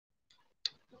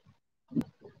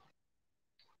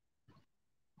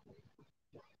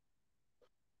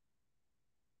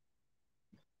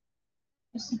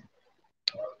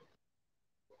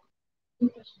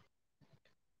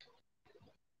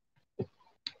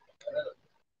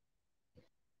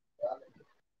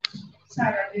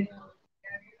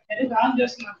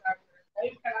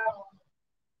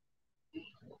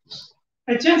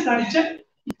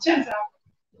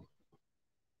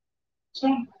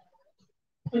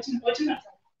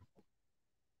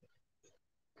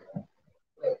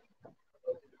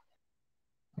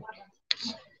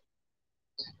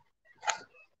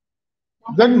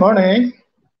Good morning.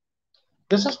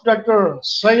 This is Dr.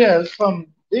 Syed from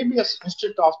DBS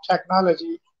Institute of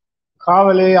Technology,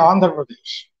 Kavali, Andhra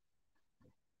Pradesh.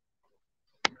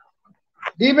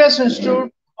 DBS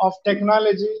Institute of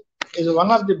Technology is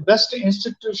one of the best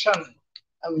institutions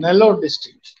in Nellore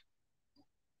district.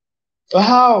 We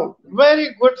have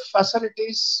very good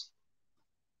facilities,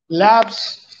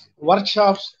 labs,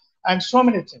 workshops, and so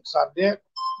many things are there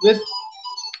with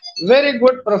very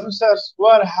good professors who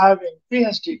are having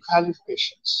Ph.D.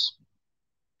 qualifications.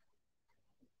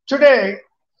 Today,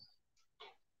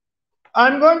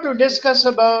 I'm going to discuss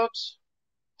about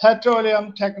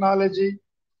petroleum technology,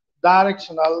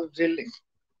 directional drilling.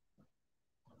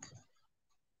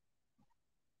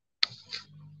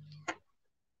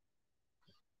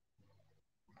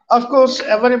 Of course,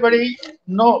 everybody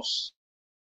knows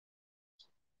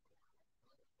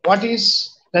what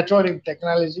is petroleum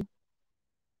technology,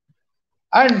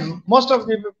 and most of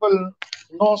the people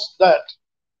knows that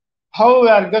how we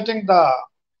are getting the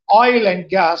oil and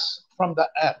gas from the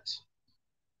earth.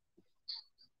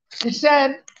 It's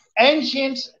an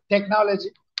ancient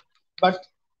technology, but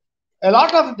a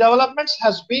lot of developments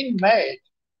has been made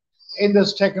in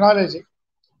this technology.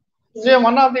 So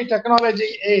one of the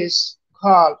technology is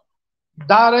called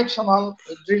directional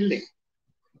drilling.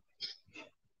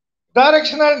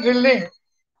 Directional drilling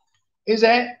is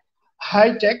a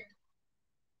high tech.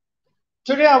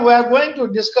 Today we are going to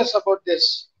discuss about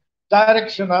this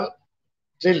directional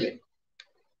drilling.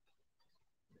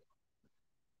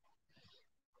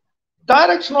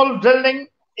 Directional drilling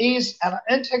is an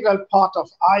integral part of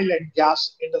oil and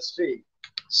gas industry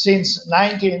since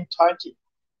 1920.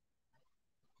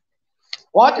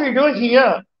 What we do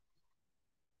here,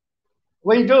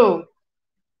 we do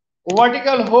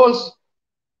vertical holes,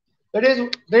 that is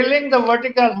drilling the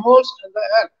vertical holes in the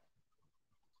earth.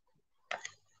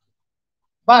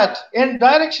 But in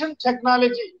direction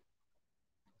technology,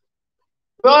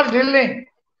 we are drilling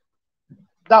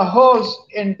the holes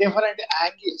in different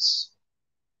angles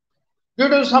due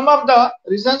to some of the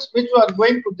reasons which we are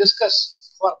going to discuss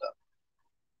further.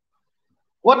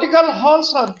 Vertical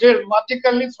holes are drilled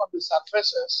vertically from the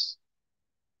surfaces.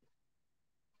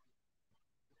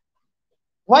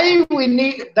 Why we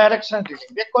need direction drilling?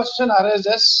 The question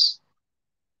arises,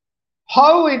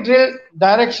 how we drill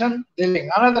direction drilling?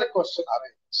 Another question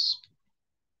arises.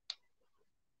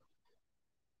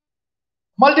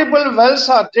 Multiple wells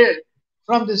are drilled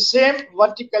from the same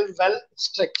vertical well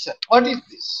structure. What is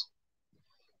this?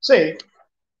 Say,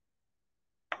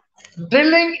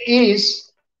 drilling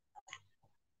is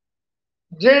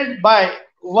drilled by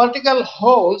vertical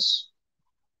holes.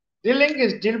 Drilling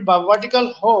is drilled by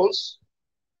vertical holes.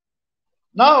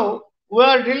 Now we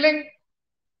are drilling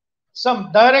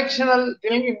some directional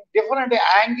drilling in different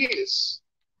angles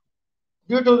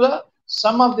due to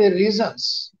some of the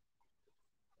reasons.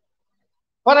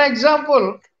 For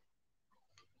example,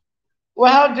 we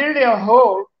have drilled a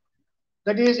hole,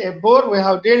 that is a bore. We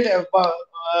have drilled a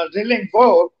drilling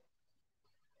bore,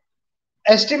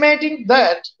 estimating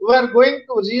that we are going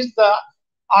to reach the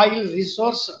oil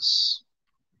resources.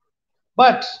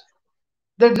 But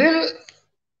the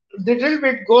drill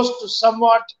bit goes to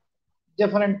somewhat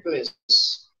different place,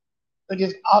 that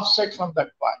is offset from that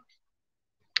point.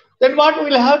 Then what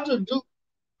we will have to do?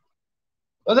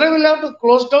 Whether we will have to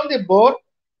close down the bore?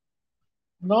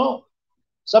 No.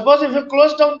 Suppose if you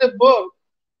close down the bore,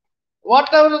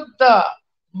 whatever the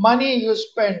money you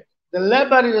spend, the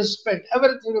labor you spend,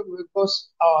 everything goes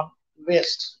on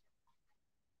waste.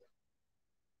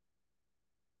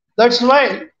 That's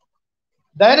why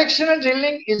directional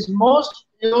drilling is most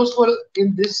useful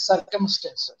in these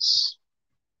circumstances.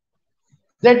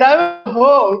 They dive a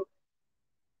hole,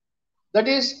 that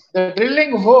is the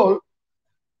drilling hole,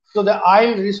 to the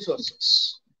oil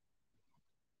resources.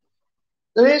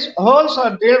 These holes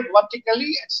are drilled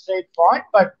vertically at straight point,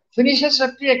 but finishes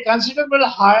up to a considerable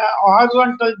higher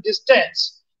horizontal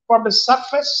distance from the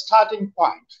surface starting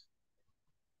point.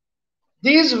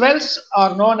 These wells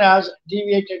are known as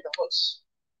deviated holes.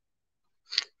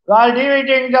 While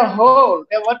deviating the hole,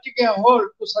 a vertical hole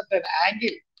to certain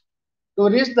angle to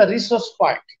reach the resource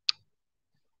point.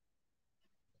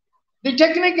 The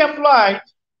technique employed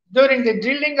during the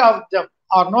drilling of them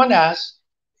are known as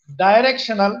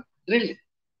directional drilling.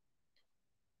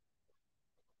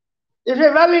 If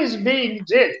a well is being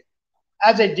drilled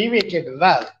as a deviated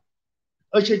well,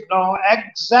 you should know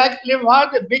exactly where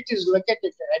the bit is located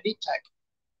at any time.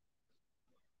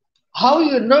 How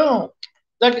you know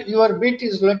that your bit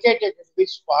is located at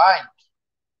which point?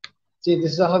 See,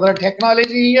 this is another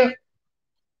technology here.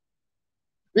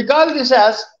 We call this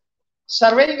as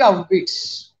surveying of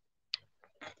bits.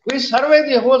 We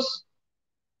survey the holes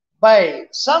by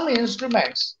some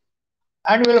instruments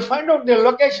and we will find out the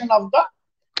location of the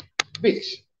bit.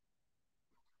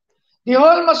 The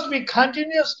hole must be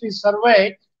continuously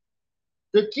surveyed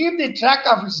to keep the track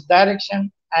of its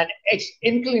direction and its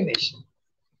inclination.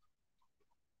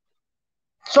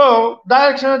 So,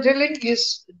 directional drilling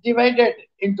is divided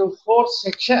into 4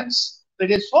 sections.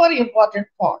 There is 4 important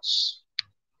parts.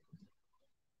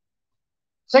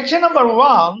 Section number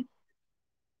 1,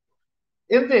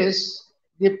 in this,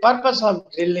 the purpose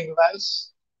of drilling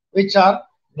wells, which are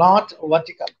not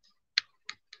vertical.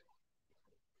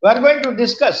 We are going to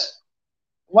discuss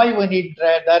why we need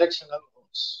directional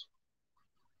holes.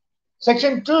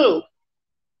 Section 2,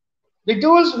 the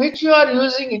tools which you are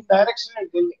using in directional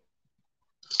drilling.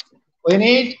 We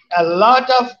need a lot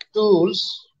of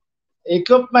tools,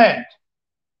 equipment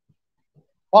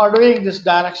for doing this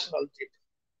directional drilling.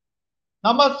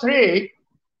 Number 3,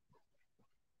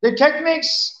 the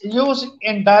techniques used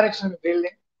in directional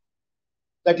drilling.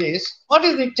 That is, what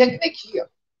is the technique here?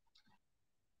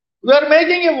 We are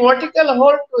making a vertical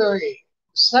hole to a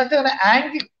certain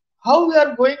angle. How we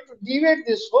are going to deviate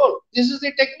this hole? This is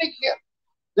the technique here.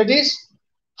 That is,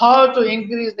 how to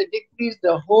increase the decrease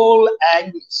the hole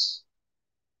angles.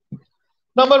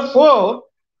 Number 4,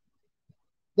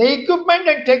 the equipment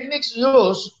and techniques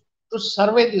used to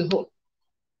survey the hole.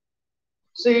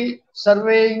 See,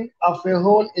 surveying of a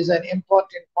hole is an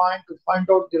important point to find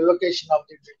out the location of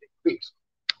the drilling bit.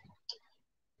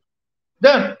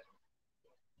 Then,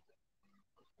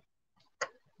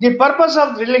 the purpose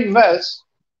of drilling wells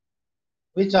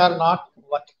which are not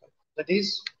vertical. That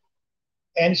is,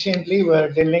 anciently we were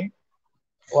drilling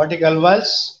vertical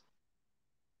wells.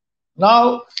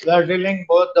 Now we are drilling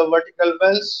both the vertical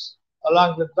wells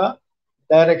along with the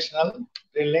directional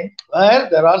drilling where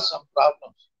there are some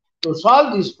problems. To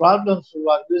solve these problems, we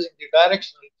are using the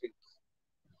directional drilling.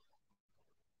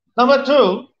 Number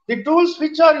 2, the tools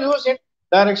which are used in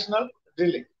directional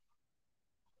drilling.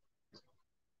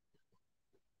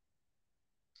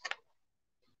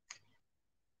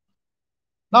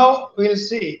 Now we'll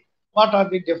see what are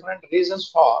the different reasons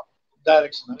for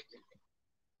directional drilling.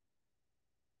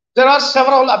 There are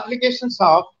several applications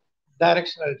of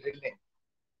directional drilling.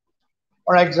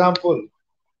 For example,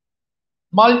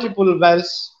 multiple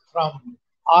wells from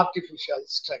artificial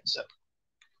structure.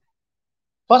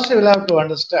 First, we will have to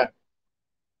understand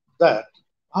that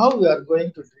how we are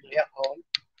going to drill a hole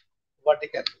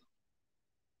vertically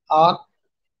or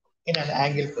in an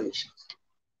angle position.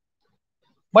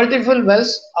 Multiple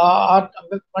wells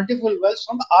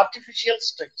from artificial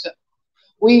structure.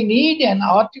 We need an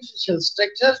artificial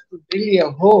structure to drill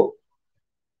a hole,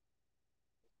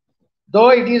 though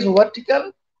it is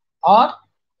vertical or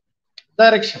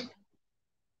directional.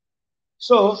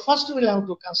 So first we'll have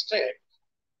to construct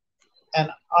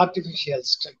an artificial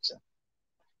structure.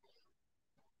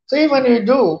 See, when you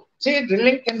do, see,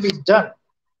 drilling can be done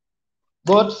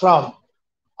both from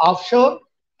offshore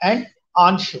and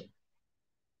onshore.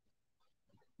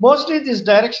 Mostly this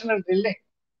directional drilling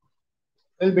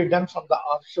will be done from the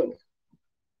offshore.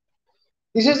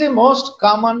 This is the most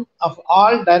common of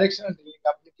all directional drilling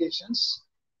applications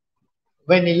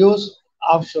when you use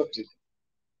offshore drilling.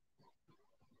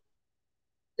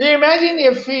 Imagine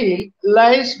a field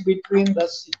lies between the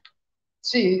sea.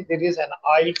 See, there is an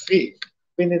oil field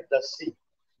beneath the sea.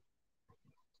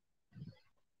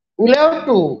 We'll have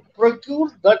to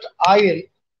procure that oil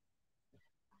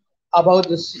above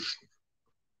the sea.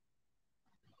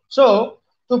 So,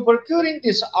 to procuring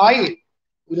this oil,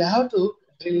 we'll have to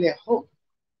drill a hole.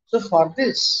 So, for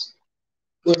this,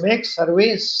 we make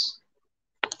surveys,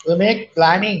 we make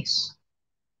plannings,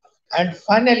 and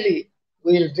finally,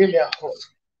 we'll drill a hole.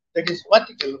 That is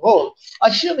vertical hole,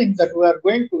 assuming that we are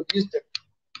going to reach that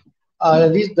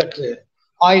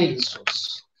oil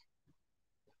resource.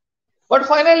 But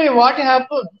finally, what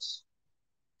happens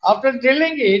after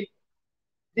drilling it?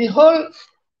 The hole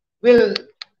will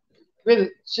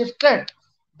shifted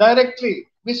directly.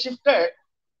 Be shifted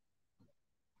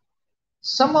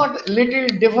somewhat little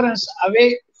difference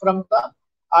away from the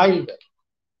oil well.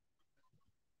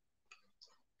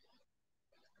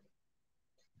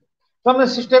 from the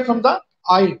system from the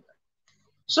oil.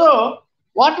 So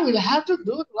what we'll have to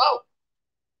do now,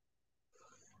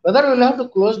 whether we'll have to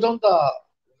close down the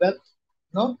well,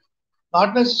 no,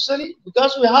 not necessary,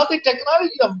 because we have the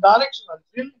technology of directional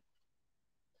drilling.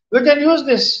 We can use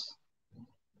this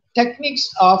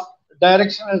techniques of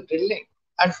directional drilling,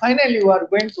 and finally we are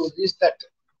going to reach that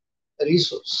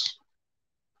resource.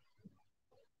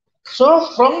 So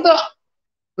from the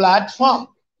platform,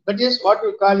 that is what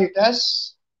we call it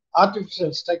as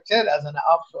artificial structure as an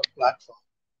offshore platform.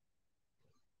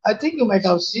 I think you might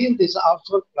have seen these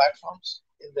offshore platforms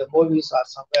in the movies or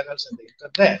somewhere else in the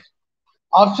internet.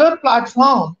 Offshore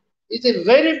platform is a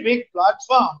very big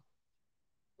platform.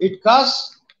 It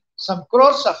costs some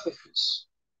crores of rupees.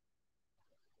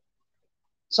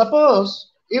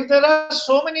 Suppose if there are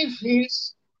so many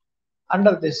fields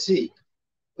under the sea,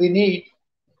 we need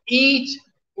each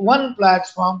one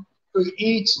platform to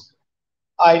each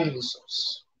oil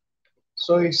resource.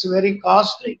 So it's very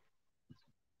costly.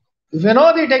 If you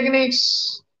know the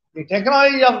techniques, the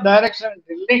technology of directional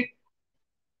drilling,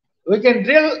 we can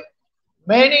drill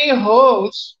many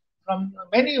holes from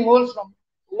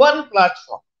one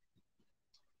platform.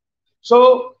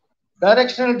 So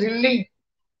directional drilling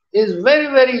is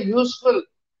very useful,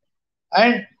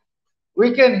 and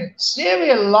we can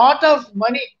save a lot of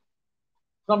money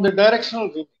from the directional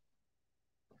drilling.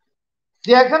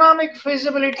 The economic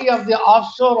feasibility of the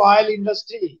offshore oil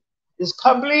industry is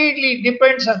completely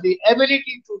depends on the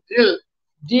ability to drill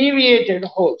deviated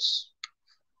holes.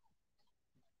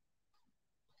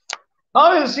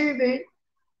 Now we'll see the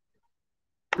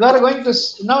you are going to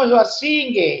now you are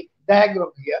seeing a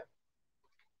diagram here.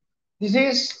 This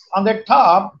is on the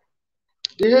top.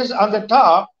 This is on the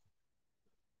top.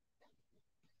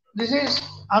 This is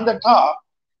on the top.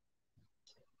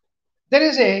 There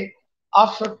is a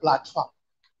offshore platform.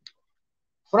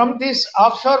 From this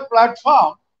offshore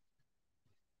platform,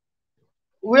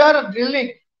 we are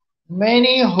drilling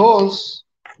many holes,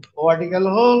 vertical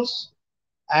holes,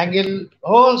 angle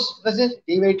holes, this is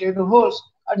deviated holes,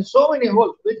 and so many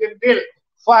holes. We can drill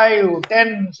 5,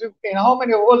 10, 15, how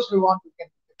many holes we want, we can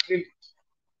drill.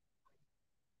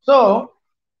 So,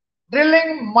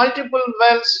 drilling multiple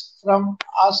wells from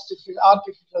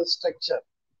artificial structure.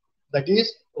 That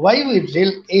is why we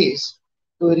drill is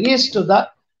to reach to the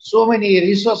so many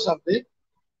resources of the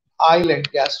oil and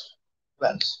gas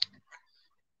wells.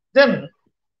 Then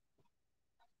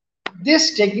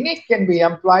this technique can be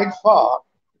employed for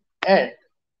and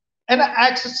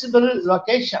inaccessible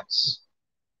locations.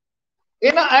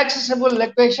 Inaccessible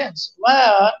locations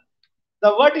where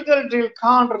the vertical drill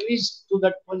can't reach to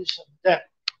that position. Then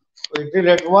we drill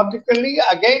it vertically.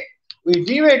 Again, we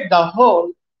deviate the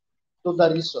hole to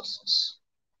the resources,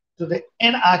 to the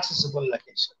inaccessible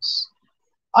locations.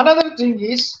 Another thing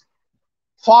is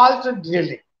fault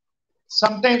drilling.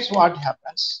 Sometimes what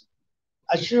happens,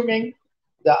 assuming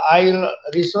the oil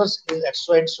resource is at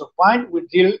so and so point, we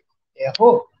drill a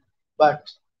hole, but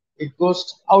it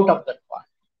goes out of that point.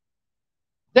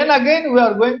 Then again, we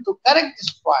are going to correct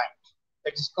this point.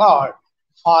 That is called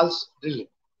false drilling.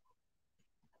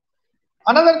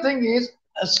 Another thing is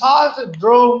a salt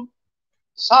dome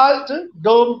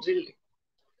drilling.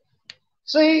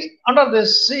 See, under the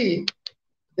sea,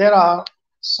 there are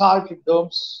salt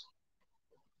domes.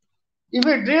 If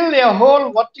we drill a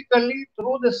hole vertically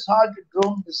through the salt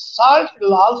dome, the salt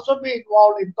will also be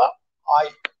involved in the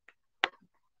oil.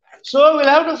 So we'll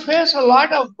have to face a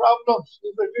lot of problems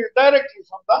if we drill directly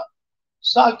from the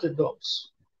salt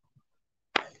domes.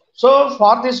 So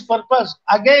for this purpose,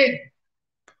 again,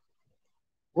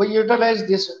 we utilize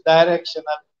this directional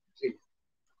drilling.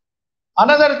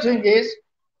 Another thing is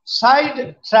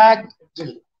side track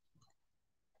drilling.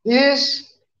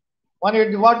 This what we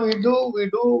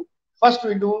do first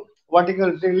we do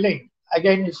vertical drilling.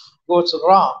 Again, if it goes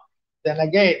wrong, then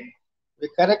again we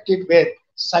correct it with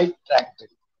side track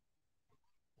drilling.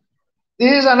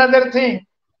 This is another thing,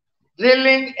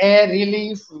 drilling a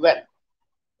relief well.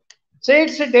 Say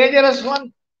it's a dangerous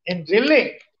one. In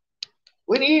drilling,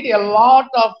 we need a lot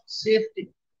of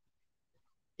safety.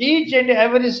 Each and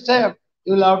every step,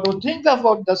 you will have to think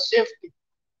about the safety.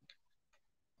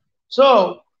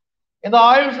 So, in the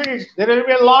oil fields, there will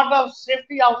be a lot of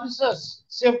safety officers,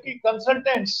 safety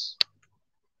consultants.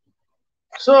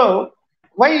 So,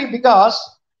 why?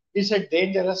 Because it's a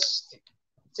dangerous thing.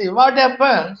 See, what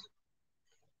happens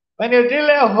when you drill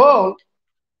a hole,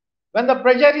 when the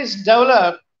pressure is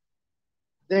developed,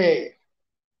 the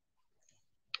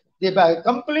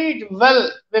complete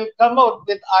well will come out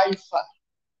with oil fire.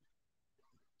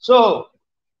 So,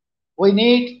 we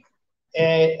need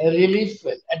a relief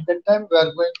well. At that time, we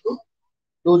are going to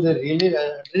do the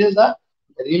drill the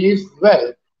relief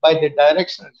well by the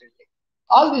directional drilling.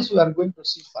 All this we are going to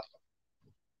see further.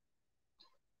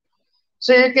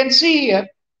 So you can see here,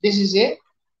 this is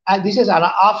an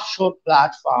offshore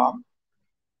platform.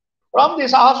 From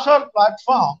this offshore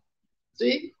platform,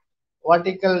 see,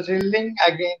 vertical drilling,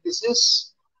 again this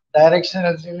is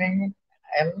directional drilling,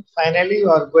 and finally you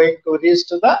are going to reach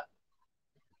to the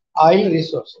oil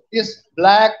resources. These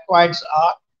black points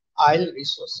are oil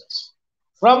resources.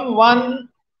 From one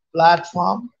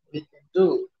platform, we can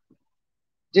do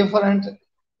different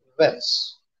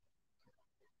wells.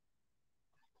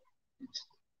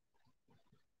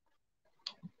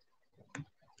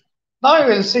 Now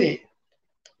we will see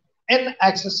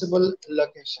inaccessible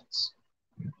locations.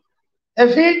 A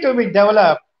field to be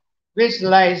developed which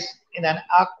lies in an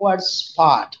awkward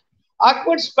spot.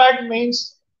 Awkward spot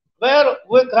means where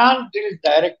we can't drill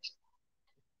directly,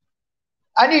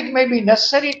 and it may be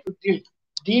necessary to drill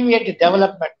deviate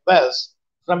development wells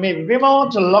from a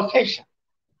remote location.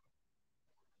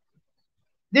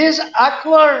 These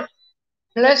awkward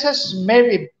places may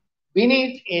be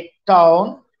beneath a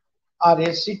town or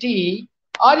a city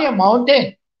or a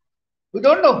mountain. We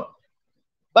don't know.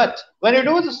 But when you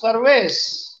do the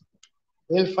surveys,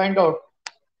 we'll find out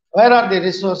where are the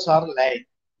resources are lying.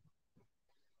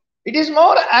 It is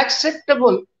more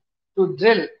acceptable to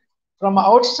drill from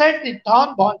outside the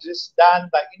town boundaries than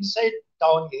the inside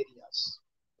town areas.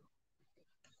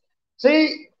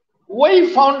 See, we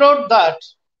found out that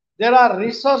there are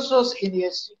resources in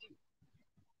a city.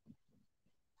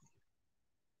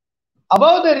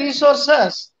 Above the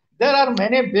resources, there are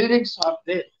many buildings are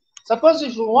there. Suppose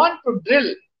if you want to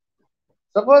drill,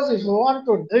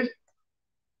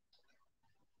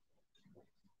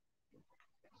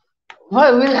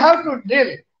 well, we'll have to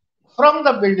drill from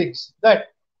the buildings. That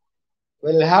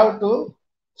we'll have to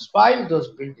spoil those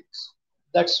buildings.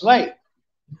 That's why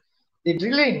the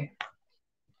drilling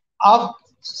of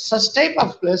such type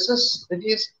of places that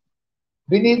is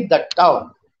beneath the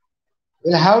town,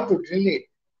 we'll have to drill it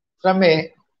from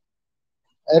a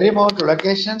remote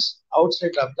locations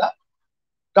outside of the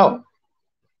town.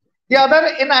 The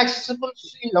other inaccessible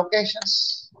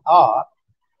locations are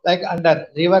like under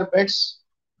riverbeds,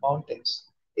 mountains.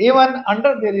 Even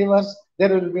under the rivers, there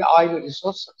will be oil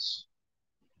resources.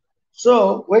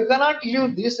 So we cannot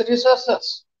use these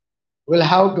resources. We'll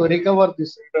have to recover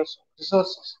these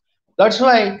resources. That's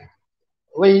why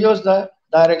we use the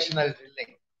directional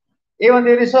drilling. Even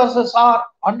the resources are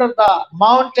under the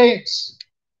mountains.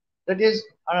 That is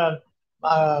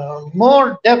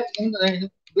more depth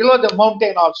below the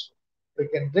mountain also. We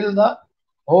can drill the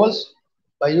holes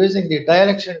by using the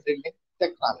directional drilling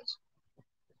technology.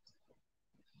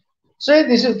 So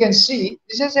this you can see,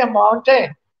 this is a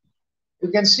mountain. You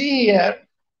can see here,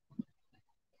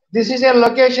 this is a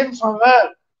location from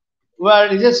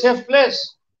where it is a safe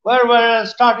place, where we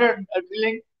started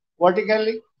drilling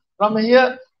vertically. From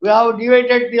here, we have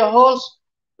divided the holes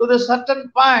to the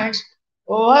certain points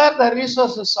where the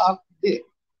resources are there.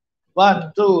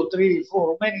 1, 2, 3,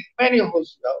 4, many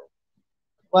holes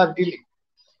we are drilling.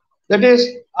 That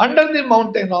is, under the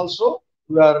mountain also,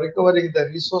 we are recovering the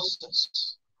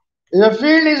resources. If a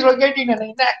field is located in an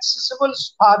inaccessible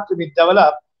spot to be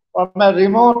developed from a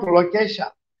remote location,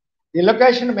 the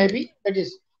location may be, that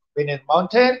is, beneath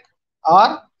mountain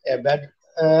or a bed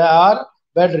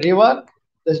river.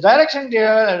 This direction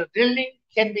drilling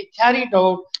can be carried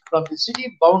out from the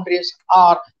city boundaries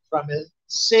or from a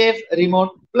safe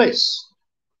remote place.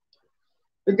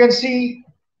 You can see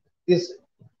these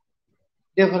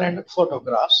different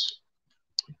photographs.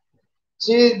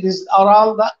 See, these are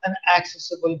all the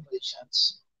inaccessible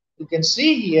positions. You can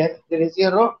see here there is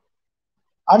a road.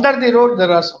 Under the road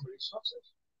there are some resources.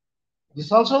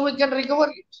 This also we can recover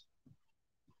it.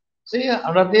 See,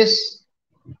 under this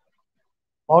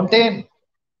mountain,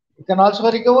 you can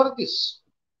also recover this.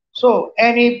 So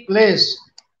any place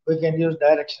we can use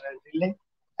directional drilling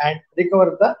and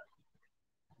recover the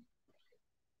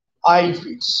oil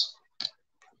fields.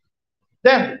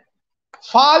 Then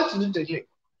fault drilling.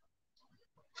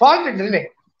 Fault drilling,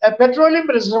 a petroleum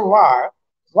reservoir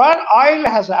where oil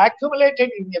has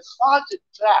accumulated in a fault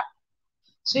trap.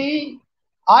 See,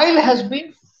 oil has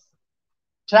been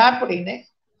trapped in a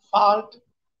fault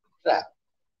trap.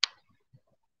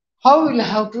 How will you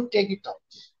have to take it out?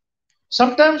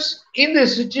 Sometimes in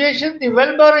this situation, the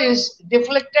welder is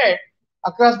deflected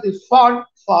across the fault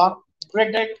for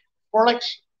greater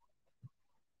protection.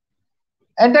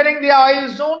 Entering the oil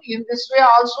zone in this way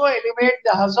also eliminate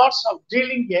the hazards of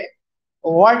drilling a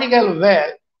vertical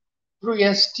well through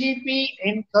a steeply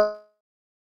inclined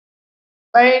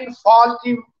plain,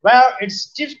 faulty, where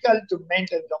it's difficult to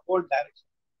maintain the whole direction.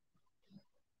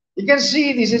 You can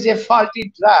see this is a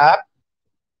faulty trap.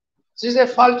 This is a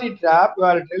faulty trap. You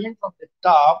are drilling from the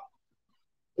top.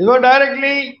 You go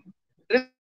directly drill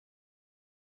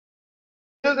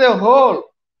the hole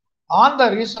on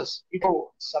the resources. It will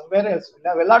go somewhere else.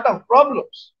 We'll have a lot of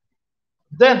problems.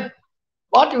 Then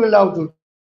what you will have to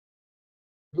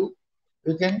do?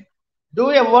 You can do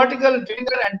a vertical drilling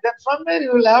there, and then from there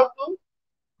you will have to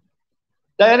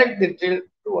direct the drill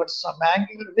towards some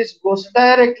angle which goes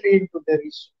directly into the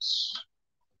resource.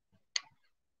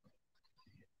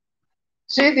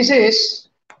 See, this is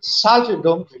salt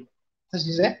dome drill. This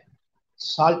is a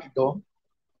salt dome.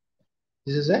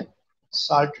 This is a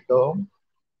salt dome.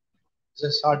 This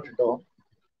is a salt dome.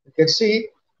 You can see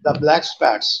the black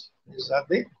spots. These are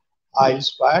the oil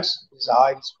spots. These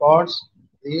are oil spots.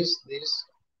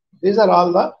 These are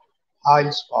all the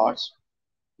oil spots.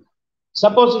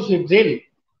 Suppose if you drill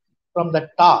from the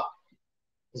top,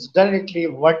 it's directly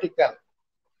vertical.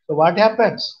 So what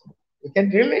happens? You can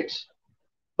drill it,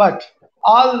 but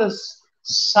all this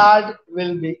salt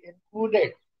will be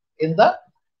included in the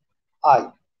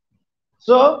oil.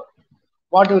 So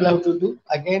what you will have to do?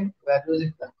 Again, we are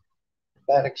using the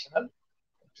directional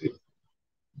drill.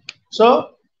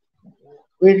 So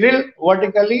we drill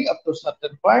vertically up to a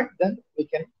certain point, then we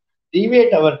can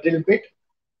deviate our drill bit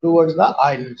towards the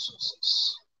oil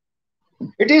resources.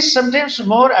 It is sometimes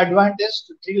more advantageous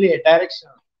to drill a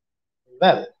directional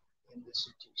well in this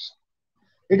situation.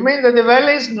 It means that the well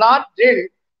is not drilled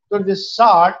to the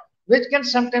salt, which can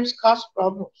sometimes cause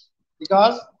problems,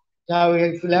 because now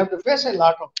if you have to face a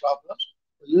lot of problems,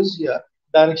 use your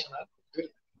directional drill.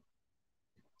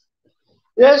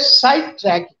 Yes, site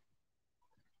tracking.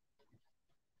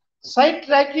 Site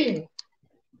tracking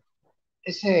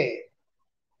is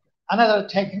another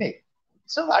technique.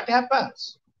 So what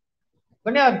happens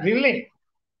when you are drilling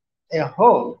a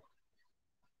hole?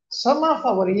 Some of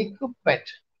our equipment,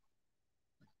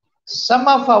 some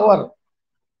of our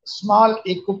small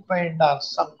equipment or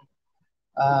some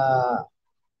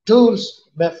tools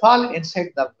may fall inside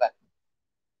the well.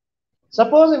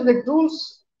 Suppose if the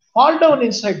tools fall down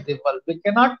inside the well, we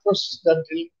cannot proceed the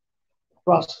drill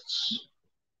process.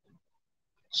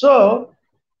 So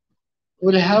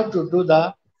we'll have to do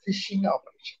the fishing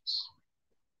operations.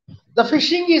 The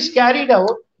fishing is carried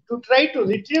out to try to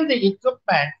retrieve the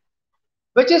equipment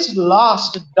which is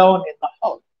lost down in the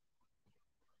hole.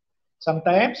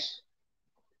 Sometimes,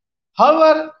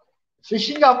 however,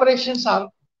 fishing operations are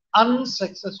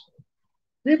unsuccessful.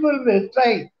 People will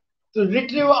try to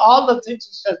retrieve all the things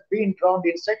which have been drowned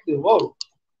inside the hole,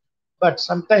 but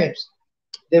sometimes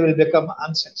they will become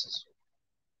unsuccessful.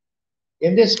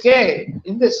 In this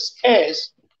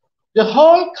case, the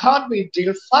hole can't be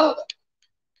drilled further.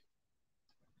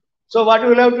 So what we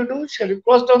will have to do? Shall we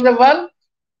close down the well?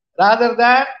 Rather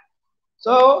than,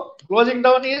 so closing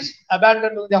down is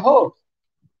abandoning the hole.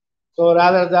 So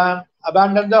rather than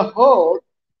abandon the hole,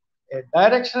 a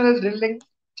directional drilling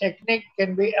technique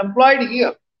can be employed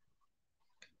here.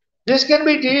 This can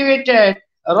be deviated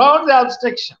around the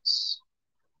obstructions.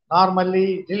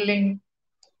 Normally drilling,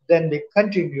 then we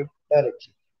continue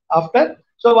directly. After,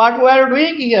 so what we are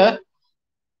doing here,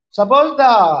 suppose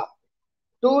the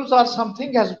tools or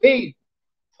something has been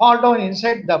fall down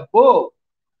inside the bow.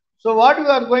 So what we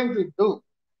are going to do?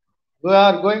 We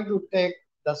are going to take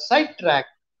the side track.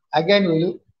 Again we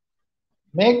will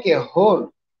make a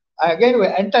hole. Again we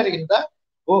enter in the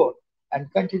hole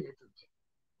and continue to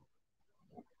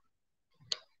drill.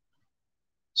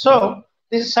 So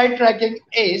this side tracking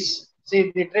is,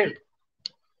 see the drill,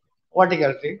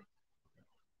 vertical drill.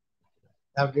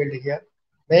 I've drilled here.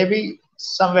 Maybe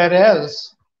somewhere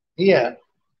else here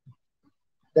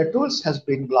the tools has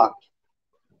been blocked.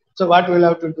 So what we'll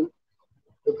have to do?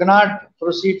 You cannot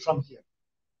proceed from here.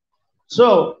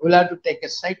 So we'll have to take a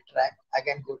side track,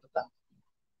 again go to the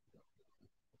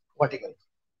vertical.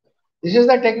 This is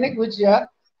the technique which we are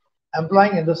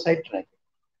employing in the side track.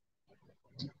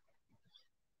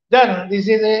 Then this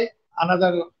is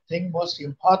another thing most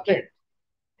important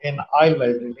in oil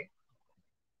well drilling.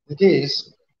 It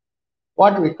is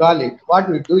what we call it, what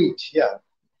we do it here.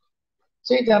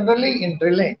 See, generally in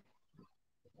drilling,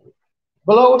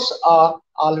 blowouts are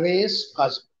always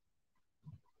possible.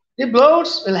 The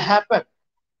blowouts will happen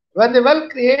when the well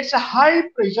creates a high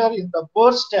pressure in the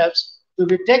bore steps to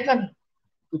be taken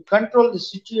to control the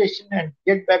situation and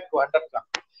get back to underground.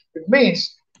 It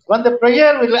means when the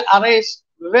pressure will arise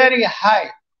very high,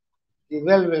 the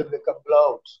well will become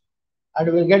blowout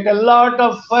and will get a lot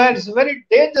of fire. It's a very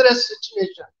dangerous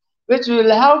situation which we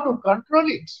will have to control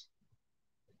it.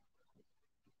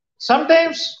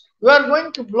 Sometimes we are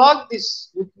going to block this,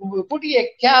 we put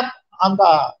a cap on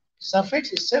the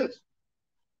surface itself,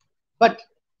 but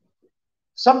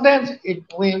sometimes it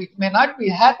may not be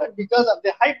happen because of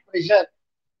the high pressure.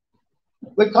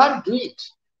 We can't do it.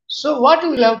 So what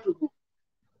we'll have to do?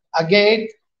 Again,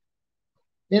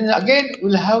 then again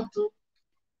we'll have to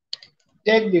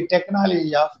take the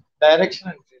technology of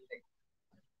directional drilling.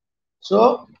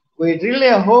 So we drill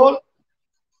a hole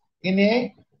in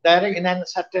a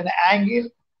certain angle,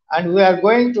 and we are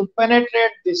going to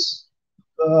penetrate this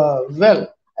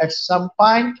well at some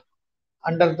point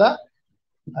under the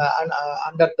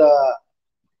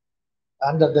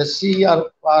under the sea,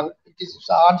 or it is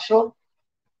onshore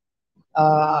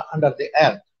under the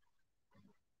earth.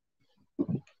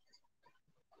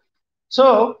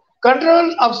 So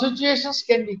control of situations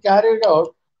can be carried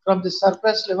out from the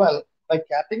surface level by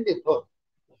capping the hole.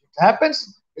 It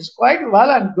happens, it's quite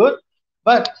well and good,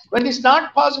 but when it's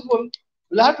not possible,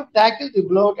 we'll have to tackle the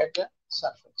blow at the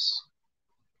surface.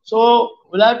 So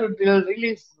we'll have to drill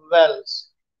relief wells.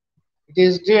 It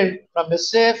is drilled from a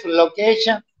safe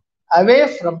location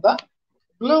away from the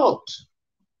blowout.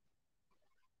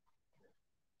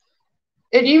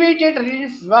 A deviated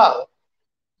relief well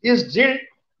is drilled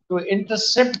to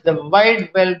intercept the wide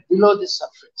well below the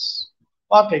surface.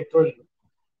 What I told you,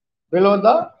 below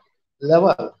the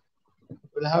level,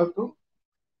 we'll have to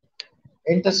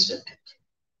intercept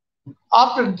it.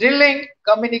 After drilling,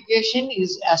 communication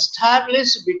is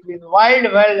established between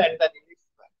wide well and the relief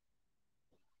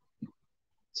well.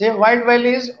 Say wide well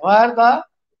is where the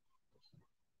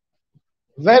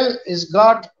well is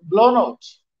got blown out.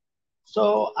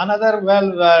 So another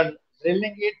well, we are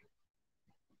drilling it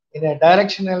in a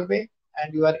directional way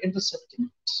and you are intercepting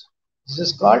it. This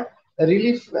is called a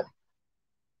relief well.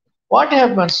 What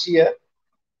happens here?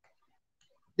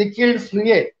 The killed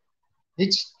fluid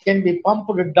which can be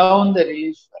pumped down the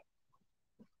relief well.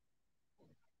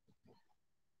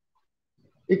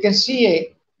 You can see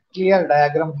a clear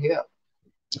diagram here.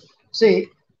 See,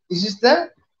 this is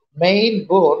the main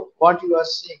bore, what you are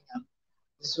seeing.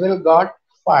 This well got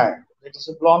fired. It is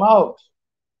blown out.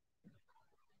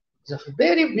 It's a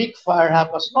very big fire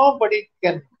happens. Nobody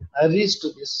can reach to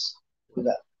this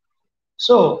well.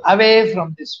 So away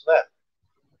from this well,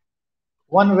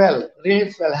 one well,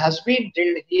 relief well, has been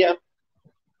drilled here,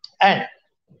 and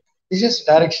this is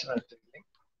directional drilling,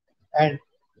 and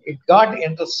it got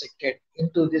intersected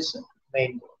into this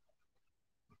main bore.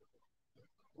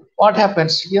 What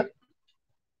happens here?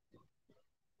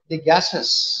 The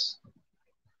gases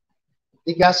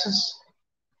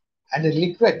and the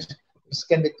liquid which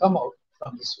can be come out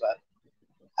from this well.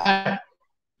 And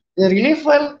the relief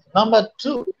well number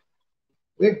 2,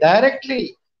 we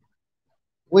drill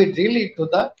it to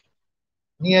the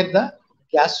near the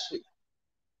gas field.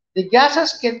 The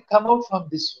gases can come out from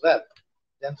this well.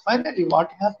 Then finally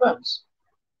what happens?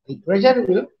 The pressure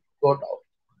will go down.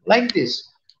 Like this,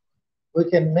 we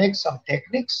can make some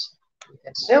techniques. We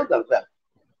can save the well.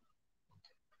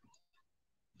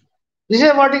 This is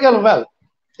a vertical well.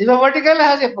 If a vertical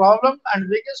has a problem and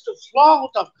begins to flow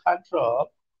out of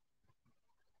control,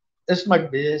 this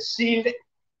might be sealed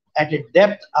at a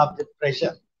depth of the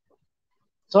pressure.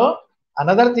 So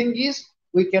another thing is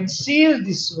we can seal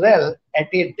this well at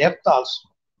a depth also.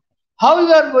 How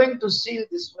you are going to seal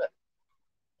this well?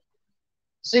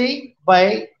 See,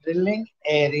 by drilling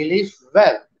a relief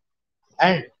well,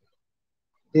 and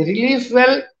the relief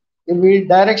well will be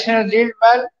directional drilled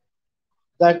well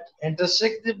that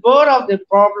intersect the bore of the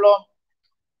problem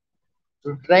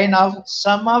to drain off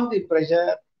some of the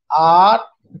pressure, or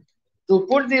to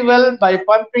put the well by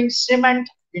pumping cement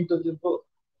into the bore.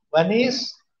 One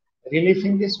is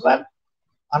relieving this well.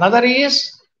 Another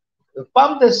is to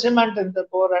pump the cement in the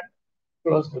bore and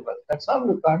close the well. That's how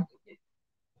we can't do it.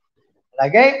 And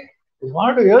again, we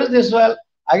want to use this well.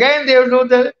 Again, they will do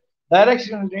the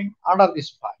directional drilling under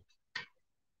this part.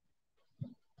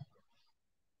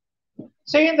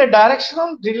 See, in the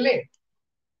directional drilling,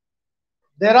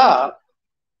 there are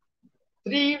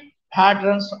 3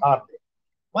 patterns are there.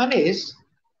 One is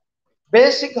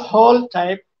basic hole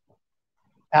type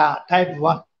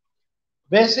 1.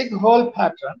 Basic hole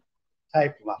pattern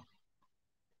type 1.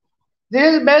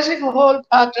 This is basic hole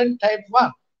pattern type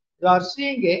 1. You are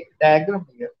seeing a diagram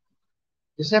here.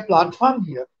 This is a platform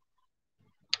here.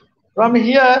 From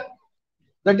here,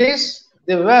 that is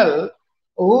the well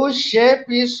whose shape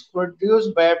is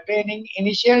produced by obtaining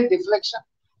initial deflection.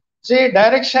 See,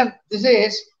 direction, this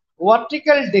is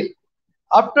vertical drill.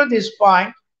 Up to this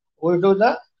point, we do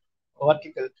the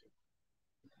vertical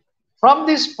drill. From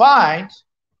this point,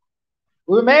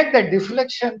 we make the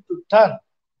deflection to turn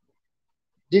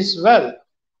this well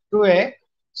to a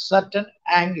certain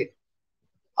angle.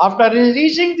 After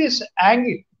reaching this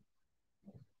angle,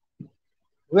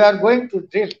 we are going to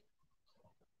drill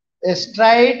a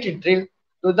straight drill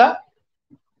to the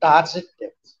target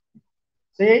depth.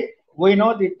 See, we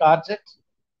know the target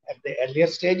at the earlier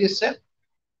stage itself,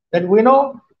 that we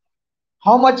know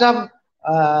how much of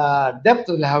depth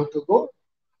we'll have to go.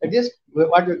 That is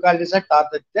what we call as a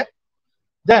target depth.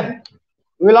 Then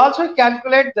we will also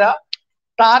calculate the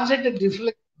target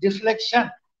deflection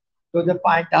to the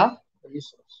point of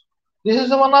resource. This is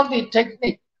one of the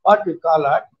technique what we call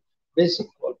a basic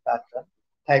hole pattern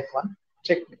type 1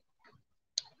 technique.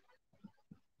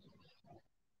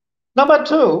 Number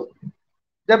 2,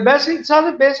 the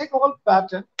basic hole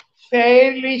pattern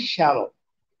fairly shallow.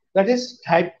 That is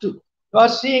type 2. You are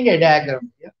seeing a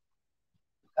diagram here.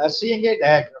 You are seeing a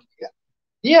diagram here.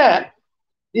 Here,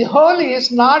 the hole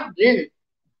is not drilled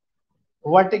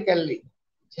vertically.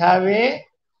 You have a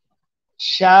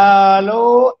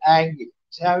shallow angle.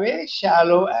 You have a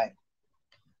shallow angle.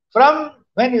 From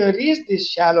when you reach this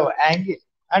shallow angle,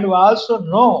 and we also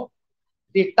know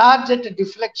the target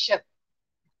deflection,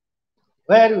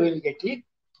 where we will get it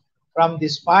from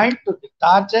this point to the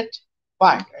target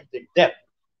point at the depth.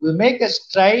 We make a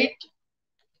straight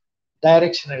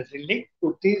directional drilling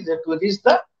to reach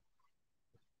the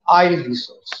oil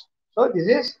resource. So this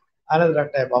is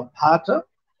another type of pattern.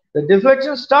 The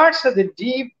deflection starts at the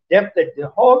deep depth at the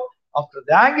hole. After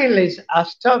the angle is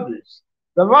established,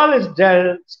 the well is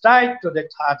drilled straight to the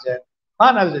target.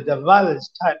 Finally, the well is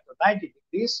turned to 90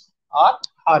 degrees or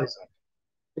horizontal.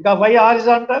 Because why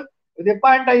horizontal? If the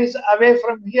point is away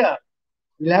from here,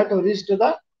 we'll have to reach to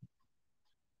the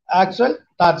actual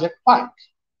target point.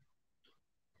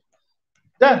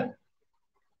 Then,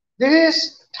 this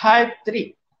is type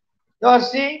 3. You are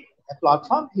seeing a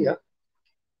platform here.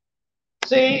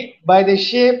 See, by the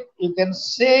shape, you can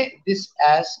say this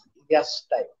as S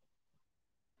type.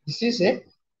 This is a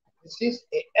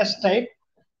S-type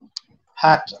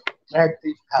pattern, type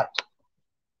 3 pattern.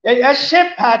 A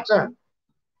S-shape pattern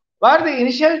where the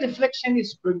initial deflection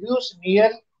is produced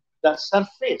near the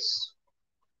surface.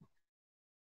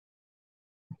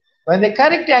 When the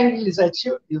correct angle is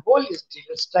achieved, the hole is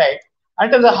drilled straight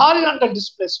until the horizontal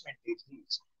displacement is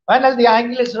reached. Finally, the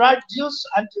angle is reduced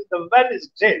until the well is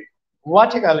drilled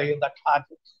vertically in the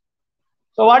target.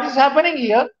 So what is happening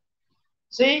here?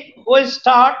 See, we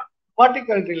start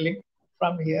vertical drilling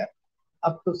from here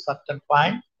up to certain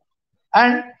point,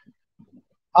 and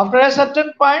after a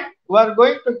certain point, we are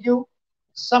going to give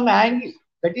some angle,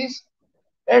 that is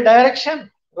a direction.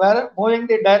 We are moving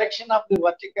the direction of the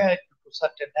vertical to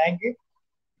certain angle,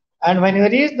 and when we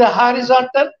reach the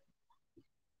horizontal,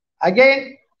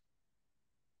 again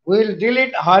we will drill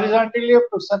it horizontally up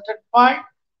to certain point,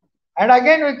 and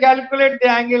again we calculate the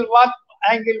angle, what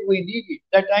angle we need it.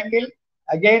 That angle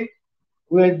again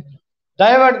we will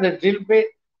divert the drill bit.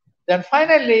 Then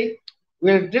finally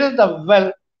we will drill the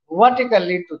well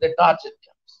vertically to the target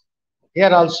depth.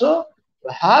 Here also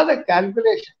we have a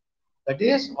calculation. That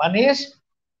is, one is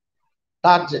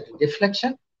target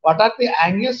deflection. What are the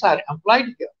angles are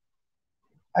employed here?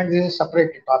 And this is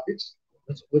separate topics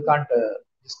which we can't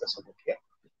discuss about here.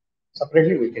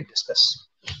 Separately we can discuss.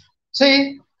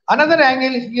 See, another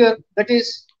angle here, that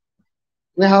is,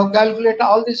 we have calculated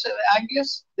all these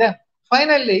angles. Then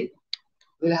finally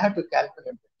we'll have to calculate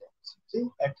the depth. See,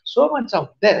 at so much of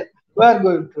depth, we are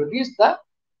going to reach the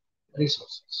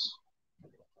resources.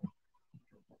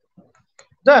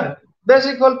 Then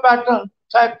basic hole pattern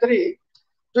type 3.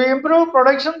 To improve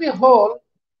production, the hole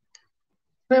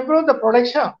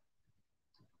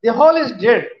is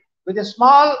drilled with a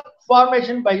small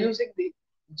formation by using the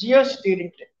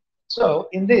geosteering technique. So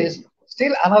in this,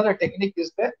 still another technique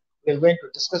is there. We are going to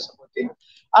discuss about it.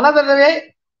 Another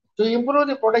way to improve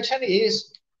the production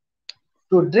is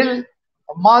to drill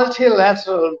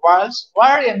multilateral wells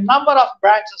where a number of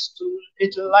branches to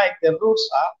it, like the roots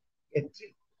of a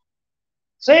tree.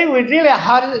 Say we drill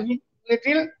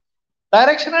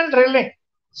directional drilling.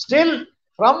 Still,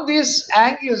 from these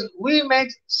angles, we make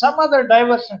some other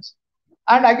diversions,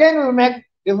 and again we make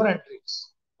different trees.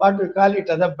 What we call it,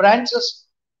 the branches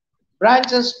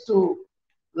to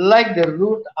like the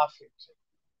root of it.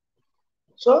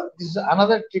 So this is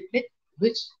another technique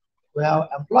which we have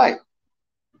employed.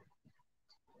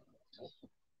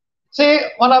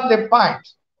 Say one of the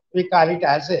points, we call it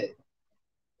as a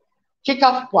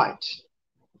kickoff point.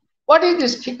 What is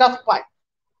this kickoff point?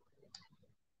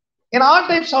 In all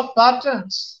types of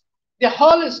patterns, the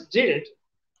hole is drilled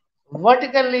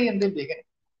vertically in the beginning.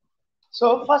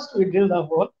 So first we drill the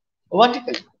hole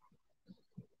vertically.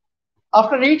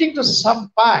 After reaching to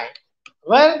some point,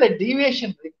 where the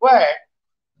deviation required,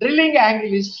 drilling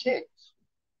angle is changed.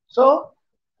 So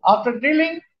after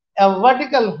drilling a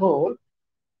vertical hole,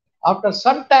 after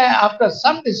some time, after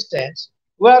some distance,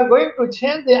 we are going to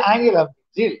change the angle of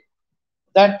the drill.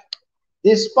 That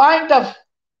this point of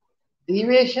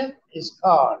deviation is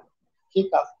called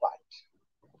kickoff point.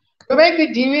 To make the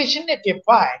deviation at a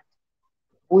point,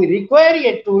 we require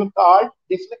a tool called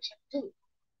deflection tool.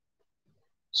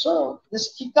 So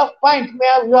this kickoff point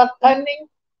where you are turning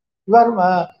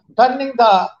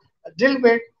the drill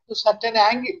bit to certain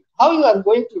angle. How you are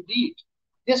going to do it?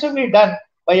 This will be done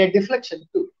by a deflection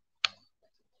tool.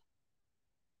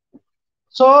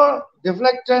 So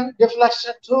deflection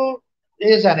tool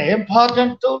is an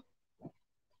important tool.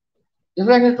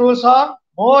 Deflection tools are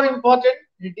more important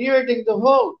in deviating the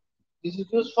hole. This is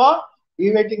used for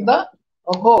deviating the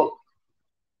hole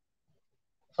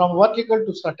from vertical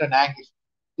to certain angle.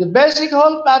 The basic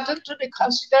hole pattern to be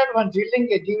considered when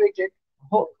drilling a deviated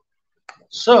hole.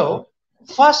 So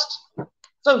first,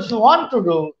 so if you want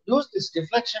to use this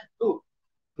deflection tool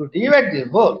to deviate the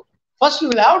hole, first you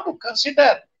will have to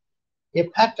consider a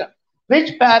pattern.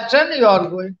 Which pattern you are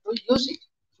going to use it?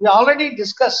 We already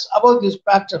discussed about these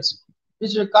patterns,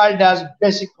 which we called as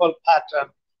basic hole pattern,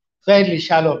 fairly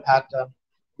shallow pattern,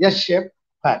 S-shaped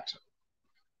pattern.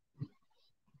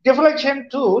 Deflection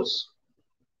tools.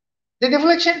 The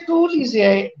deflection tool is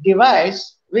a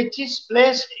device which is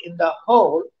placed in the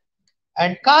hole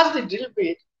and cause the drill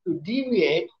bit to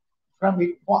deviate from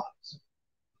its points.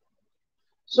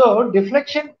 So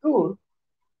deflection tool,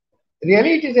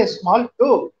 really it is a small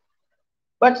tool,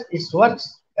 but it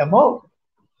works more.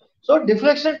 So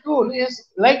deflection tool is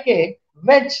like a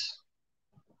wedge.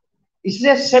 It's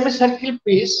a semicircular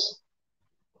piece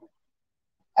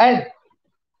and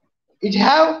it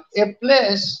have a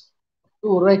place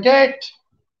to rotate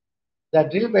the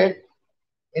drill bit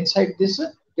inside this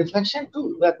deflection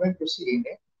tool. We are going to see in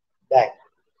a diagram.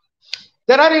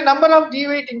 There are a number of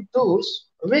deviating tools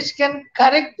which can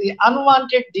correct the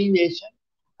unwanted deviation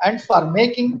and for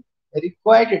making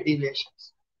required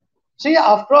deviations. See,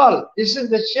 after all, this is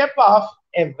the shape of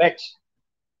a wedge.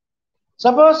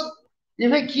 Suppose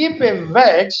if we keep a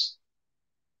wedge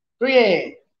to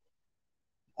a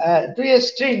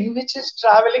string which is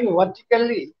traveling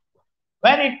vertically,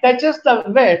 when it touches the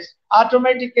wedge,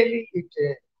 automatically it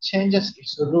changes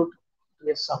its route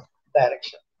to some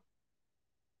direction.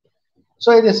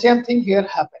 So the same thing here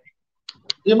happening.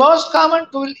 The most common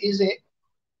tool is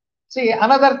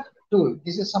another tool.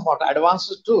 This is somewhat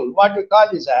advanced tool. What we call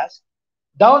this as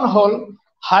downhole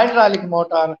hydraulic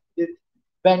motor with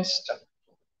bend stem.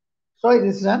 So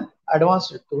this is an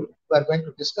advanced tool. We are going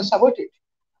to discuss about it.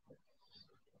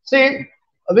 See,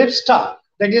 whipstock,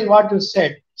 that is what you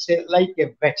said, say like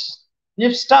a wedge.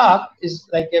 Whipstock is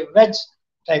like a wedge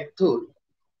type tool.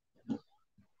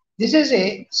 This is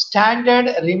a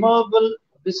standard removable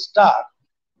whipstock.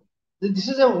 This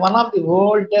is one of the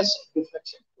oldest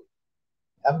deflection tools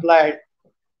employed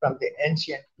from the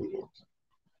ancient period.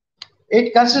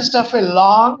 It consists of a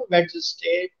long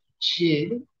wedge-shaped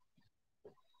shield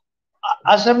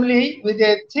assembly with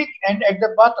a thick end at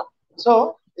the bottom.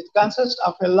 So it consists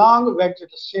of a long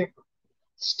wedge-shaped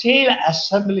steel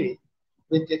assembly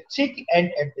with a thick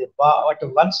end at the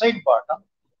one side bottom,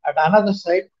 at another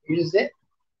side it is a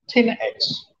thin edge.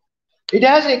 It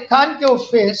has a concave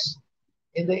face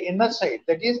in the inner side,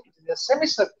 that is, it is a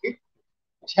semicircle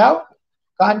which have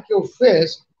concave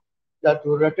face that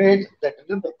will rotate the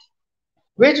drill bit,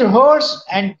 which holds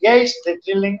and guides the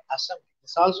drilling assembly.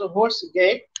 This also holds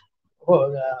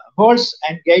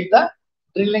and guide the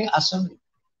drilling assembly.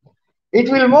 It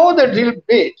will move the drill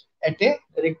bit at a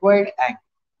required angle.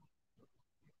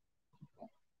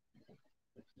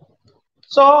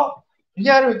 So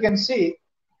here we can see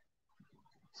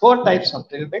 4 types of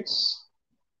drill bits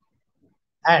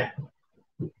and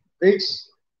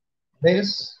bits,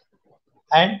 mills,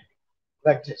 and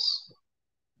wedges.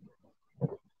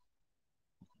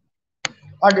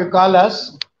 What you call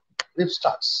as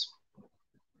whipstocks.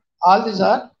 All these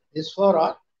 4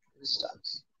 are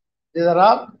whipstocks. These are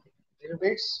all drill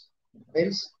bits,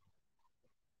 mills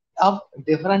of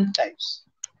different types.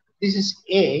 This is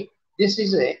A. This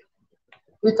is a,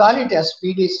 we call it as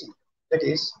PDC, that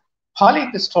is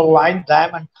polycrystalline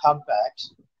diamond compact.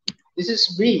 This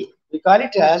is B. We call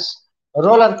it as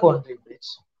roller cone drill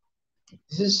bits.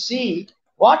 This is C.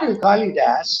 What we call it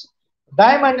as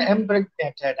diamond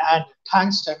impregnated and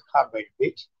tungsten carbide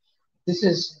bit. This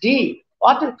is D.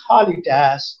 What we call it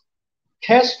as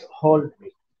cast hole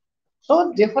bit.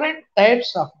 So different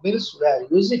types of mills we are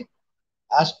using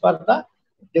as per the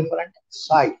different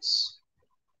sites.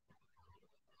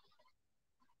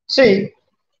 See,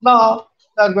 now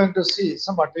we are going to see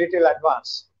somewhat little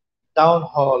advanced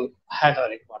downhole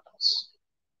hydraulic motors.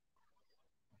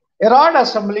 A rod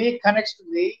assembly connects to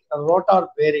the rotor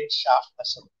bearing shaft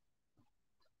assembly.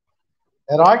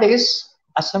 A rod is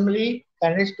assembly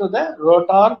connects to the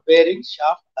rotor bearing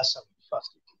shaft assembly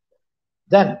first.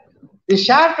 Then the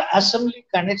shaft assembly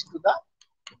connects to the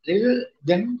drill,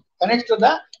 then connects to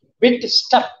the bit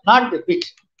stub, not the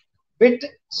bit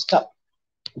stub.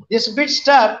 This bit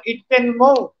stub, it can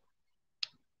move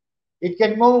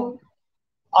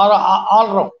all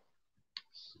round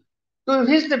to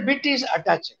which the bit is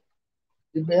attached.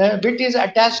 The bit is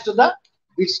attached to the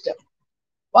bit stub.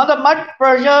 When the mud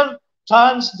pressure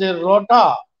turns the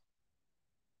rotor,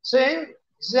 say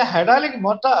it's a hydraulic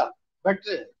motor, but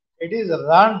it is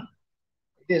run,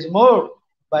 it is moved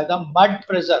by the mud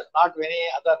pressure, not any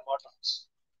other motors.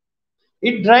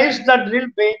 It drives the drill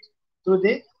bit through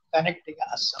the connecting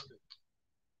assembly.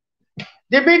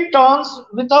 The bit turns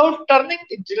without turning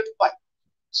the drill pipe.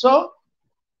 So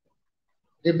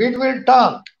the bit will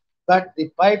turn, but the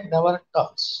pipe never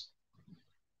turns.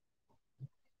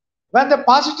 When the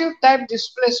positive type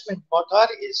displacement motor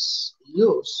is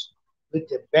used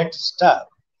with a bent stub,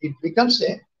 it becomes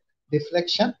a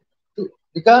deflection too,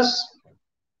 because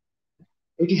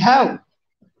it have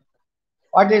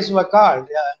what is called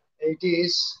it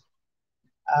is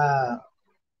uh,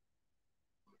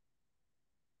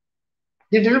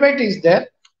 the drill bit is there.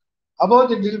 Above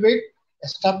the drill bit, a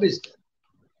stub is there.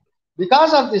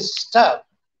 Because of this stub,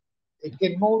 it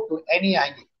can move to any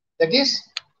angle. That is,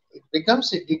 it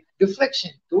becomes a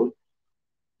deflection tool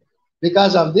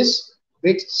because of this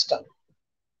bit stub.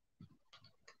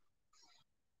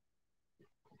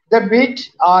 The bit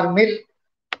or mill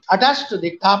attached to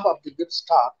the top of the bit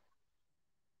stock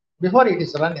before it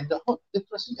is run in the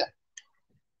procedure.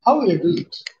 How will you do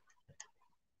it?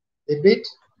 The bit,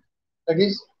 that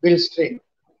is mill string,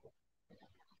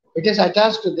 it is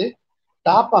attached to the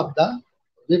top of the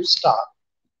whip stock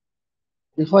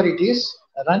before it is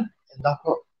run in the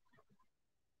hole.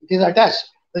 It is attached.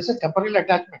 This is a temporary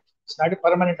attachment. It's not a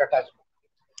permanent attachment.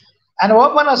 An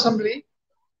open assembly,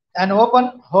 an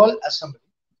open hole assembly.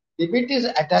 The bit is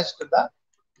attached to the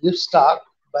whip stock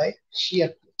by shear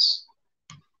plates.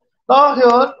 Now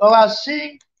here we are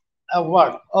seeing a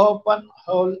word, open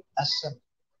hole assembly.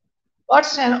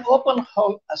 What's an open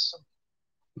hole assembly?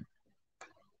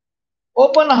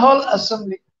 Open hole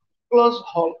assembly, closed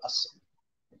hole assembly.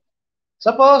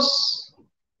 Suppose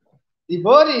the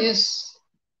bore is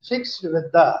fixed with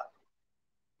the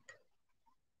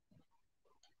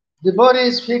bore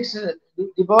is fixed,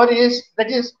 the bore is, that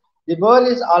is, the bore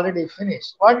is already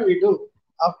finished. What do we do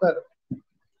after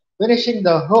finishing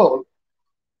the hole?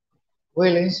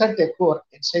 We'll insert a core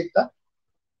inside the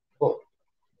bore.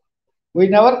 We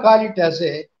never call it as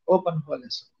a open hole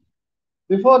assembly.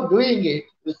 Before doing it,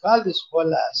 we call this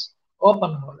hole as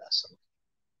open hole assembly.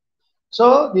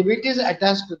 So the bit is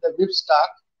attached to the whip stock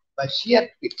by shear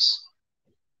pits.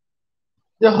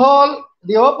 The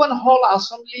open hole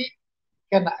assembly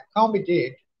can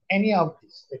accommodate any of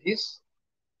these, that is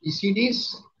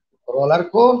ECDs, roller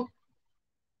core,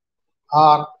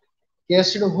 or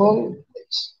cased hole.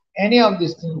 Any of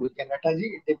these things we can attach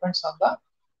it. It depends on the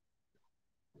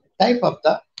type of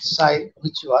the side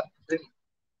which you are drilling.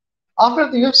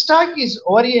 After the whip stock is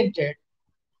oriented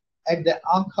at the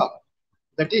anchor,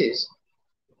 that is,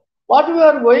 what we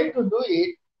are going to do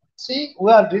is, see,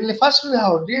 we are drilling, first we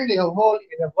have drilled a hole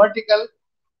in a vertical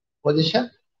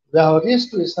position. We have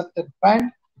reached to a certain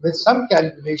point with some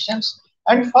calculations,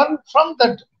 and from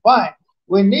that point,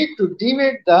 we need to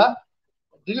deviate the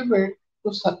drill bit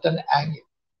to certain angle.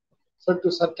 So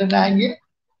to certain angle,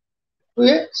 to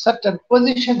a certain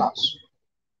position also.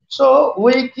 So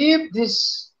we keep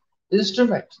this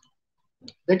instrument,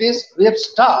 that is whip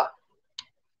stock,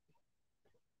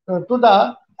 to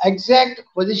the exact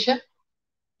position,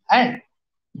 and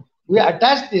we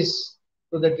attach this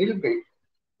to the drill bit.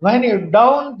 When you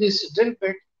down this drill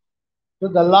bit to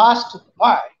the last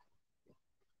point,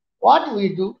 what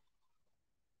we do,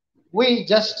 we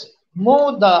just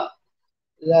move the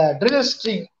drill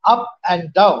string up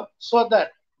and down, so that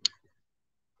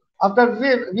after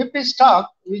whip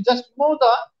stock, we just move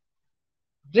the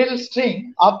drill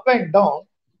string up and down,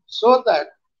 so that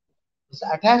this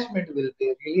attachment will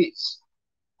be released.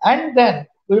 And then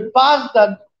we pass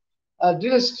the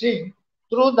drill string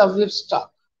through the whip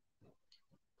stock.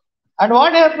 And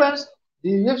what happens?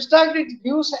 The whip stock, it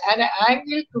gives an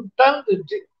angle to turn the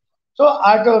drill. So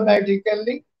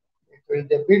automatically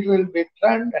the bit will be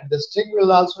turned and the string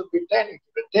will also be turned. It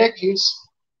will take its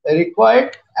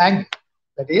required angle.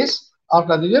 That is,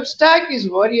 After the whip stack is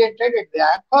oriented and the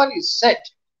anchor is set,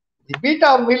 the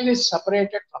beta mill is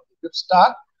separated from the whip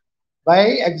stack by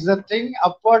exerting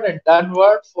upward and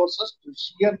downward forces to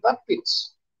shear the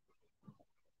pins.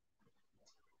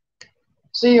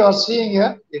 See, you are seeing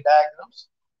here the diagrams.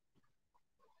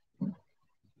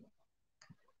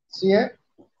 See here,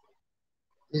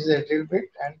 this is a drill bit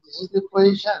and this is the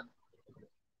position.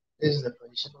 This is the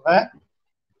position where,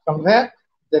 from where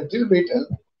the drill bit will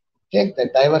take the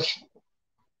diversion.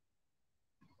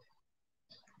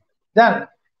 Then,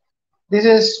 this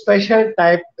is special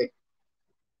type mill.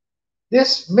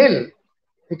 This mill,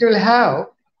 it will have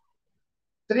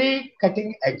 3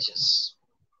 cutting edges.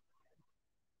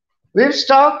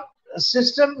 Whipstock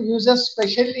system uses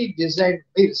specially designed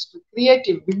mills to create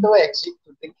a window exit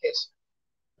to the case.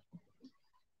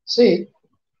 See,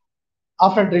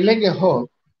 after drilling a hole,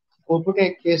 we put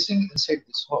a casing inside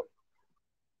this hole.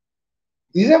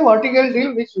 This is a vertical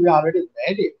drill which we already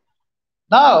made it.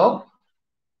 Now,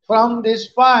 from this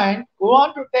point, we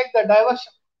want to take the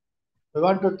diversion. We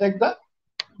want to take the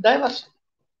diversion.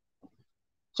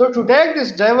 So, to take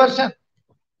this diversion,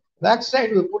 back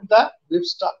side we put the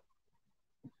whipstock.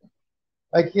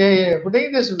 Okay,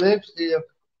 putting this whip,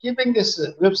 keeping this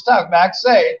whipstock back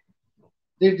side,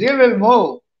 the drill will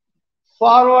move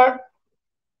forward.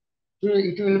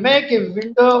 It will make a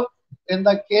window in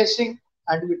the casing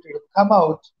and it will come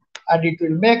out and it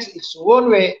will make its own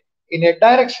way in a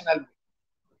directional way.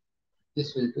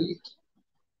 This will do it.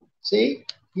 See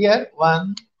here,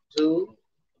 1, 2,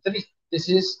 3. This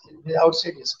is the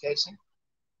outside is casing.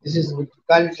 This is we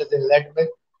call it as a lead mill.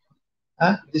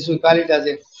 This we call it as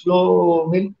a flow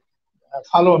mill,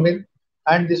 follow mill,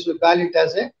 and this we call it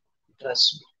as a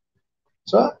truss mill.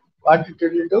 So what it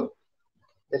will do?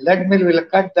 The lead mill will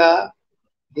cut the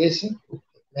casing,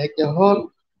 make a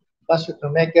hole. First we will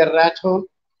make a rat hole,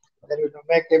 then we will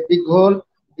make a big hole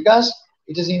because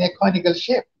it is in a conical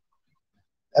shape.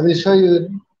 I will show you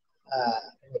in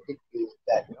a big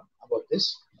diagram about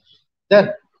this.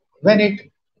 Then when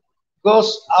it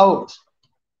goes out,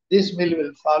 this mill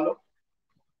will follow.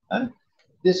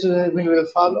 This mill will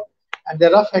follow, and the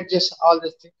rough edges, all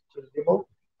these things will remove,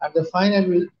 and the final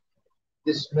will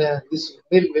this mill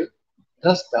will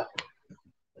truss the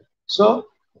hole. So,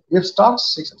 whipstock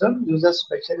system uses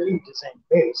specially designed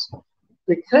mills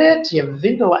to create a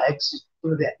window exit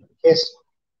to the casing.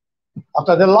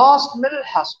 After the last mill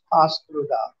has passed through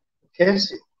the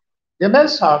casing, the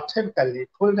mills are typically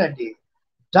pulled and a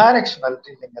directional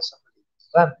drilling assembly is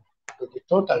run to the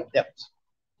total depth.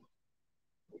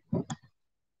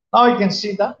 Now you can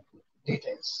see the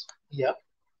details here.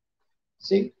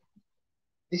 See,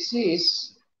 this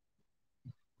is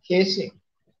casing.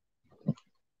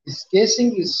 This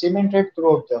casing is cemented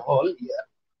throughout the whole here.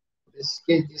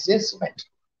 This is cement.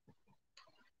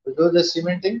 We do the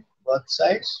cementing both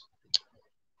sides,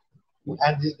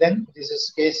 and then this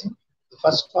is casing. The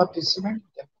first part is cement,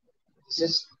 then this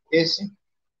is casing,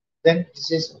 then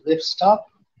this is whipstock.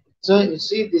 So you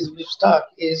see this whipstock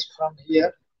is from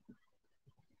here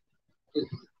to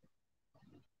here.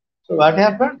 So what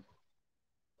happened?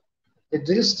 The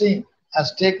drill string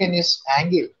has taken its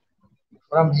angle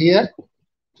from here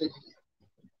to here.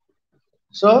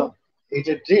 So it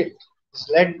is drilled. This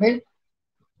lead mill,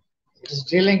 it is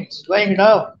drilling, it's going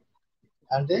down,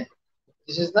 and this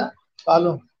is the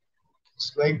column. It's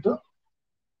going to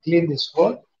clean this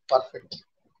hole perfectly.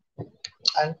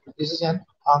 And this is an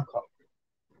anchor.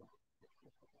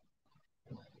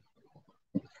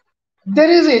 There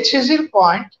is a chisel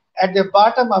point at the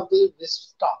bottom of the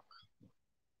whipstock.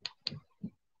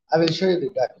 I will show you the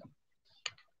diagram.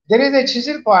 There is a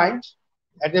chisel point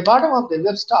at the bottom of the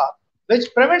whipstock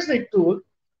which prevents the tool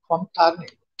from turning.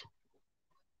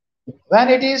 When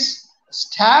it is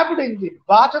stabbed in the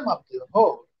bottom of the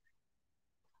hole,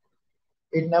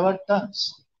 it never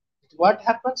turns. What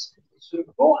happens? It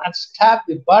will go and stab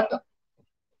the bottom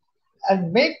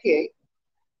and make a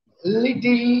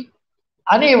little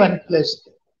uneven place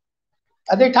there.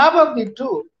 At the top of the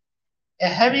tool, a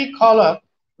heavy collar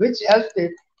which helps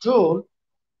the tool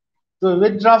to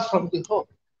withdraw from the hole.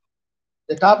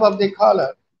 The top of the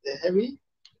collar, the heavy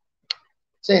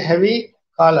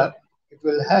collar, it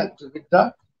will help to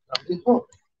withdraw from the hole.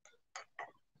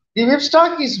 The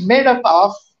whipstock is made up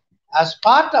of as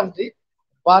part of the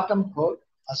bottom hole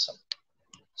assembly.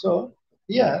 So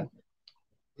here,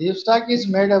 the whipstock is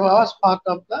made up as part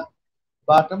of the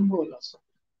bottom hole assembly.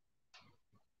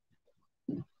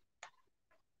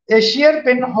 A shear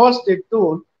pin holds the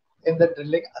tool in the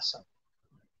drilling assembly.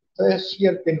 So a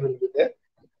shear pin will be there,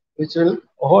 which will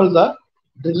hold the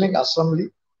drilling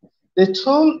assembly. The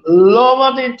tool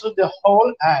lowered into the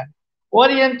hole and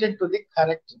oriented to the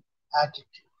correct attitude.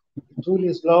 The tool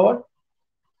is lowered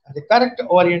and the correct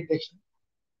orientation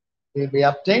will be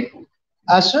obtained.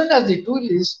 As soon as the tool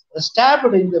is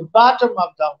stabbed in the bottom of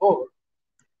the hole,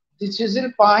 the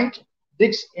chisel point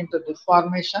digs into the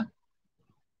formation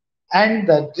and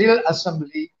the drill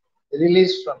assembly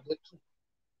released from the tool.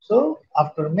 So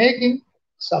after making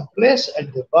some place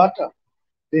at the bottom,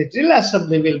 the drill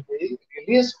assembly will be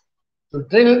released to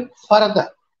drill further.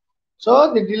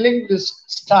 So the drilling will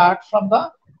start from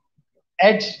the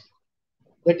edge,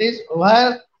 that is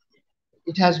where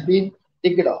it has been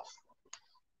digged off.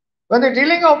 When the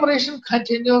drilling operation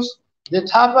continues, the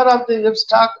tapper of the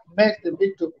whipstock makes the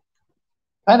bit to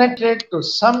penetrate to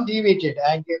some deviated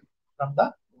angle from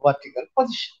the vertical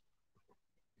position.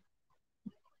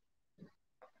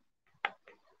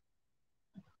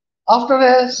 After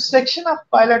a section of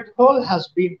pilot hole has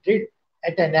been drilled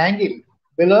at an angle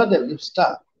below the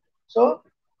whipstock, so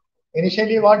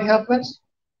initially what happens?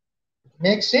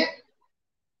 Makes a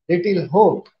little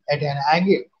hole at an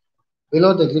angle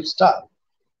below the whipstock.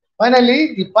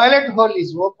 Finally, the pilot hole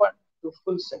is opened to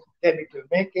full size. Then it will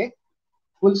make a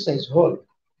full size hole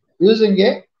using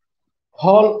a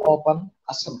hole open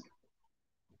assembly.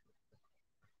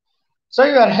 So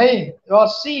you are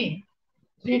seeing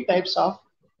three types of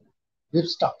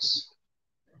whipstocks.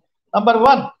 Number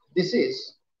one, this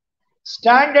is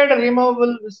standard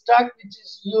removable whipstock which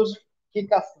is used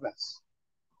kick-off wells.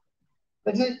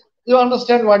 That is, you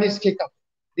understand what is kick-off?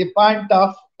 The point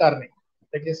of turning.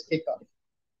 That is kick-off.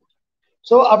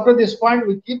 So after this point,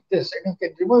 we keep this and you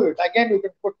can remove it. Again, you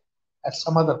can put at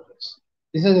some other place.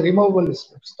 This is a removable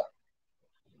whipstock.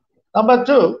 Number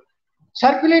two,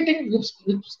 circulating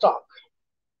whipstock.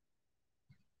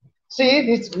 See,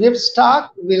 this whipstock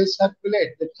will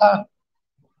circulate the turn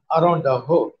around the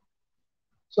hole.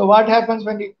 So what happens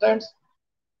when it turns?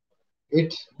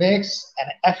 It makes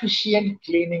an efficient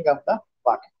cleaning of the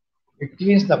bottom. It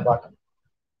cleans the bottom.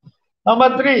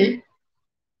 Number three,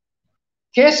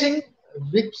 casing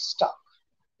whipstock.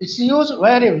 It's used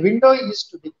where a window is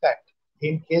to be cut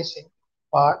in casing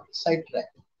or side track.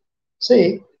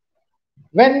 See,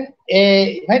 when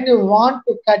you want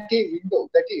to cut a window,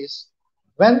 that is,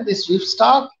 when this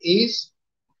whipstock is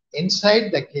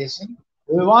inside the casing,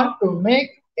 we want to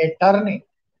make a turning.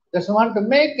 Just want to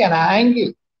make an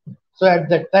angle. So at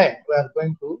that time, we are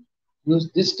going to use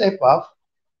this type of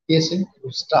casing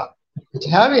whipstock, which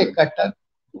have a cutter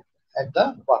at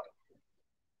the bottom.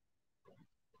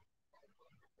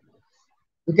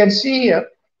 You can see here,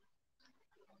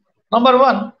 number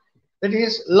one, that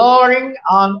is lowering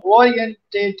on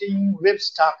orientating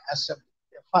whipstock assembly.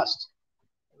 First,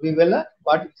 we will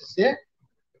what is a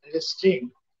drill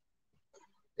string.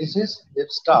 This is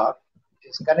whipstock. It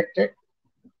is connected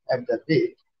at the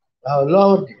bit. Now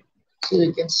lowered it. So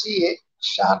you can see a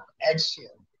sharp edge here.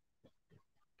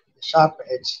 Sharp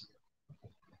edge.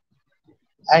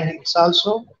 And it's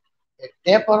also a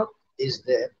taper is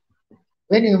there.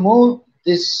 When you move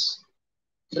this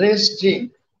drill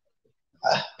string,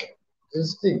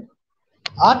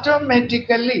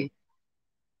 automatically,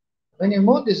 when you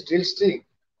move this drill string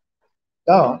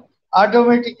down,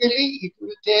 automatically it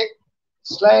will take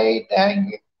slight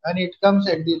angle when it comes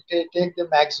and it take the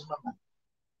maximum angle.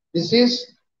 This is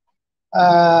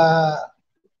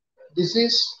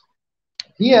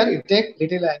here it take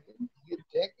little angle, here it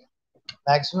take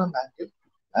maximum angle.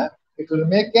 It will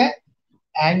make an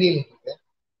angle here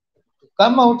to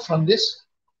come out from this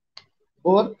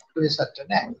bore to a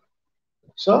certain angle.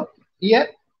 So here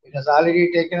it has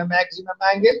already taken a maximum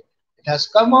angle. It has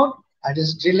come out and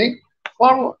is drilling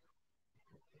forward.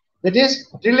 That is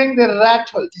drilling the rat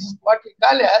hole. This is what we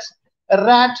call as a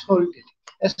rat hole drilling.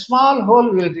 A small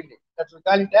hole will drill it. That we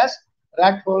call it as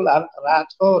rat hole or rat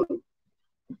hole.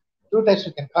 Two types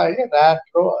we can call it, rat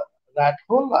hole or rat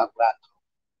hole.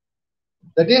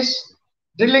 That is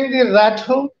drilling the rat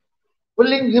hole,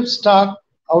 pulling whipstock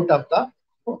out of the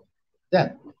hole.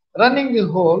 Then running the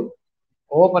hole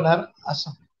opener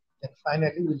assembly. Then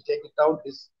finally we'll take it out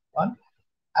this one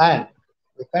and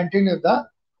we continue the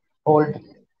hole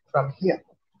drilling from here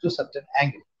to certain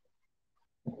angle.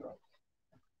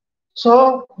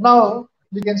 So now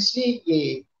we can see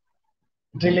a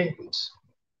drilling bit.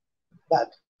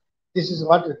 But this is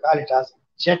what we call it as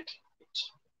jet bit.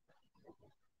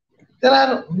 There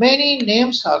are many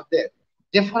names out there,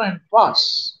 different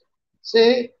parts.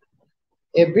 Say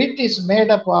a bit is made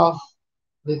up of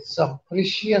with some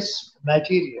precious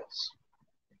materials.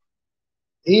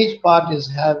 Each part is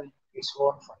having its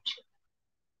own function.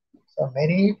 So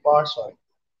many parts are.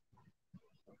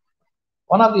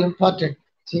 One of the important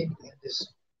things in this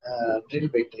drill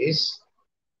bit is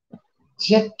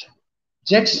jet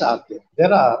jets are there.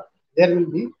 There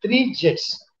will be three jets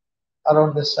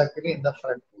around the circle in the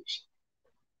front page.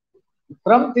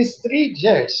 From these three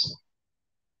jets,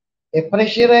 a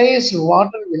pressurized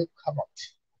water will come out.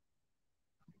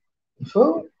 If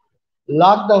you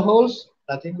lock the holes,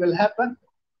 nothing will happen.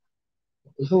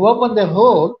 If you open the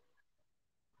hole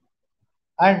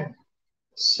and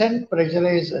send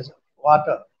pressurized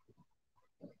water,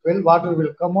 well, water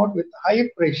will come out with high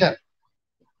pressure.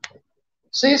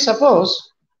 Say,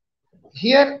 suppose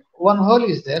here one hole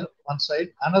is there, one side,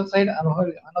 another side, another hole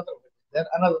is there,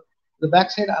 another, the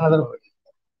back side, another hole.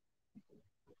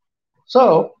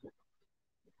 So,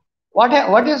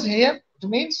 what is here? It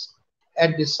means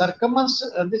at the circumference,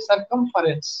 on the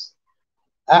circumference,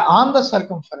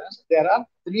 there are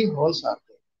three holes are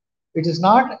there. It is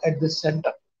not at the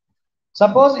center.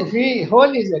 Suppose if the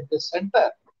hole is at the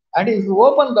center, and if you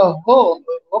open the hole,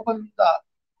 open the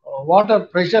water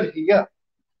pressure here,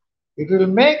 it will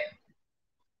make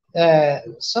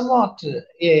somewhat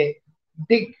a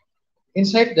dig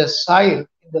inside the soil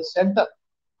in the center.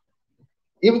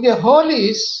 If the hole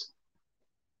is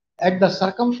at the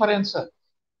circumference,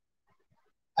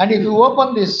 and if you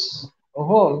open this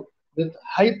hole with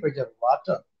high pressure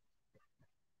water,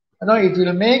 it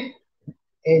will make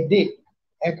a dig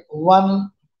at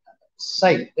one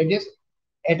side, that is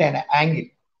at an angle.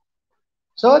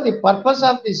 So the purpose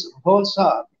of these holes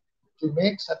are to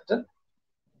make certain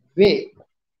way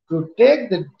to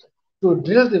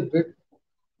drill the bit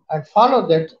and follow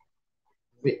that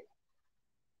way.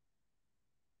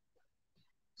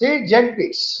 See, jet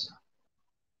bits,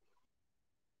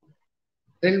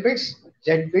 drill bits,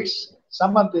 jet bits.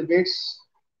 Some of the bits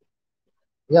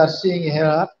we are seeing here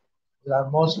are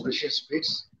most precious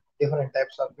bits, different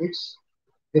types of bits,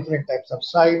 different types of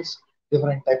size,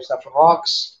 different types of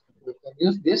rocks. We can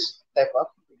use this type of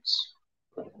bits.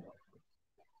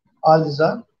 All these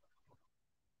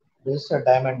are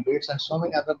diamond bits and so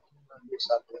many other bits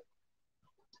are there.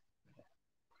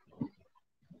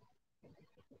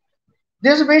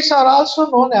 These bits are also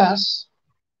known as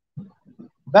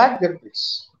backdip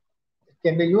bits. It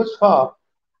can be used for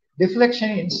deflection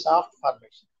in soft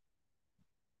formation.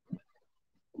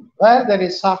 Where there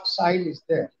is soft soil is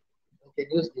there, we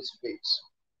can use these bits.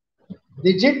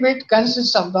 The jet bit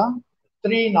consists of the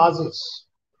three nozzles.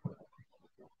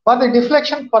 For the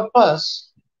deflection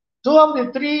purpose, two of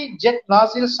the three jet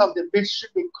nozzles of the bit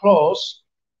should be closed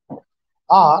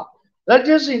or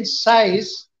reduced in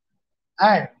size,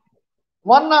 and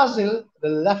one nozzle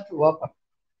will left open.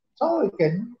 So we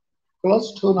can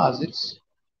close two nozzles,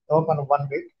 open one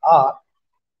bit, or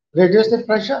reduce the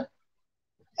pressure.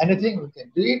 Anything we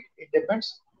can do it. It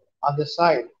depends on the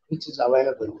side which is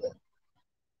available there.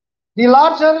 The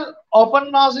larger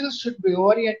open nozzle should be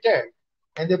oriented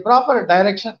in the proper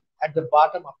direction at the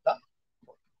bottom of the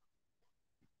hole.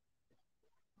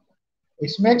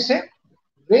 It makes a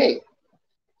way.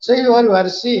 So you are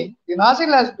seeing the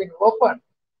nozzle has been opened.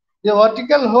 The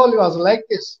vertical hole was like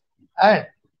this, and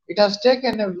it has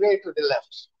taken a way to the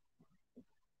left.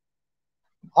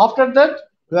 After that,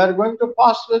 we are going to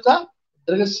pass with the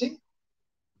dressing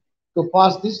to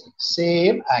pass this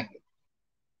same angle.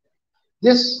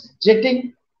 This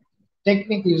jetting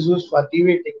technique is used for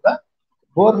deviating the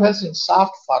boreholes in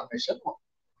soft formation.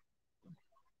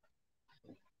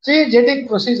 See, jetting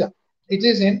procedure. It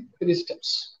is in 3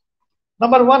 steps.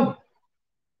 Number 1,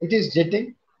 it is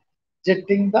jetting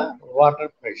the water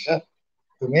pressure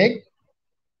to make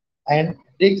and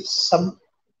dig some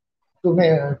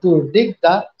to dig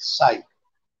the site.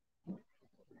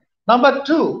 Number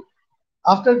 2,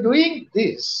 after doing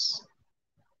this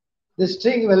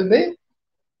string will be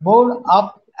moved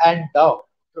up and down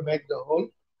to make the hole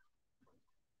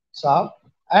soft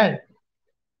and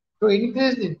to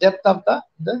increase the depth of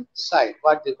the site,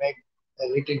 what they make a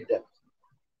little depth.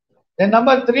 Then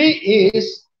number 3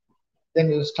 is, then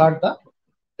you start the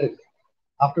drill.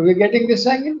 After we getting this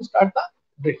angle, you start the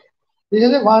drill. This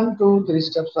is a 1, 2, 3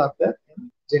 steps are there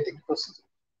in jetting procedure.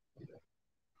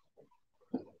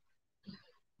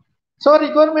 So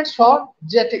requirements for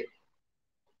jetting.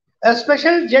 A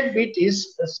special jet bit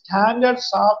is a standard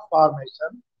soft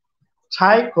formation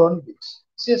tie cone bit.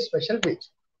 It's a special bit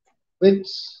with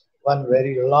one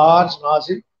very large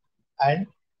nozzle and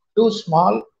two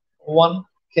small one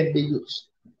can be used.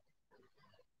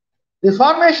 The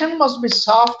formation must be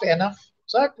soft enough.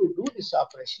 So to do this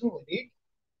operation, we need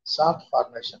soft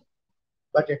formation.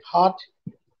 But at hard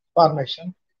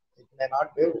formation, it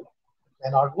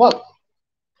may not work.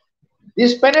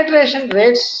 These penetration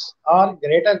rates are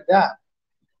greater than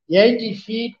 80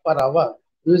 feet per hour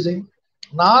using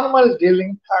normal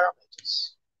drilling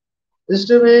parameters. This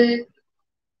to be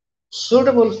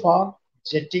suitable for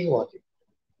jetting volume.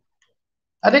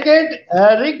 And again,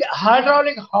 rig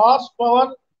hydraulic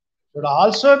horsepower should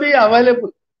also be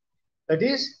available. That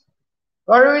is,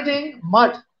 permitting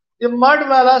mud. The mud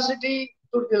velocity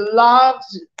to the large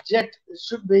jet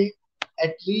should be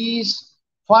at least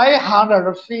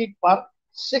 500 feet per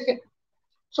second.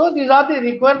 So these are the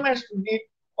requirements to need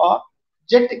for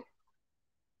jetting.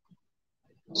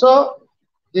 So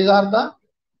these are the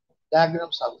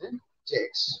diagrams of the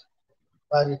jets,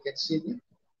 where you can see the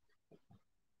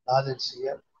nozzles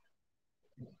here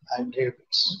and drill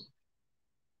bits.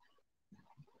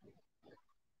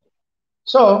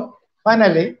 So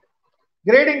finally,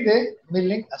 grading the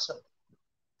milling assembly.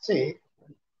 See,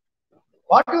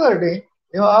 what you are doing,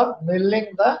 you are milling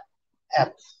the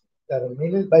earth. By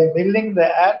milling the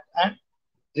earth and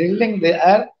drilling the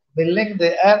earth, milling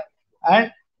the earth and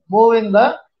moving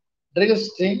the drill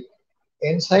string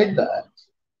inside the earth.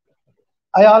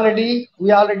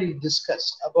 We already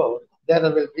discussed about there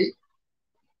will be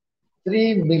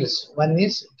three mills. One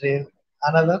is drill,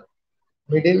 another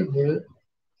middle mill,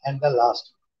 and the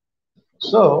last.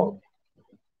 So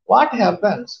what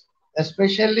happens,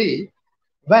 especially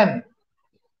when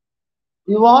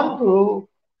you want to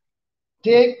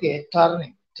take a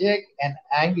turning, take an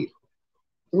angle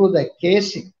through the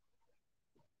casing,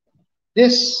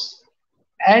 this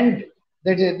end,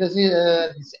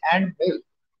 this end mill,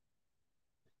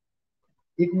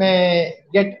 it may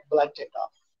get blunted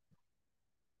off,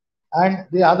 and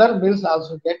the other mills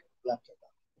also get blunted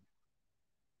off.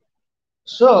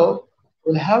 So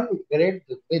we'll have to grade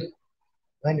the mill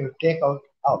when you take out,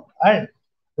 and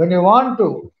when you want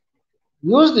to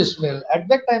use this mill at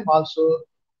that time also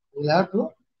we'll have to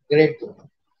grade the mill.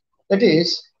 That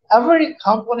is, every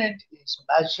component is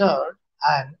measured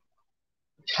and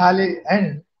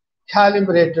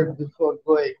calibrated before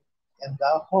going in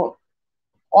the hole.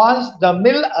 Once the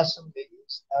mill assembly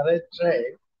is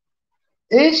retrieved,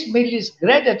 each mill is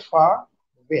graded for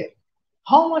wear.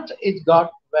 How much it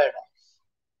got wear off?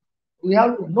 We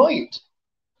have to know it.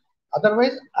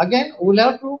 Otherwise, again, we'll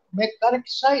have to make correct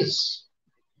size.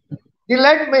 The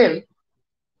lead mill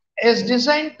is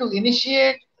designed to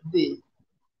initiate the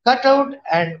cutout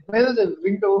and mill the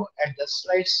window and the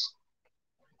slides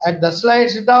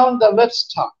down the wet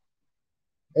stock.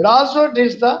 It also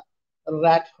drills the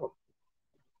rat hole.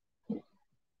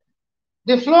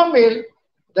 The flow mill,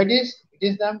 that is, it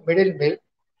is the middle mill,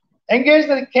 engages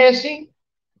the casing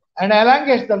and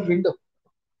elongates the window.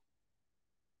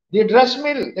 The dress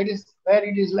mill, that is where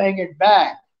it is lying at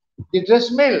back, the dress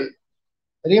mill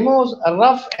removes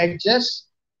rough edges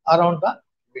around the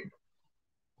window.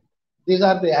 These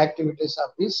are the activities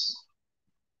of these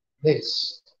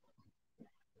mills.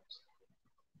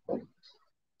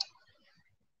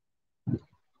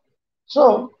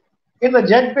 So, in the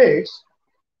jet beds,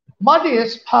 mud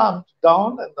is pumped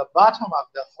down at the bottom of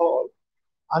the hole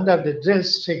under the drill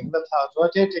string without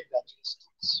rotating the drill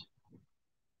strings.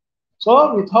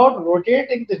 So, without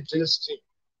rotating the drill string,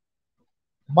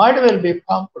 mud will be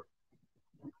pumped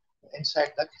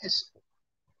inside the casing.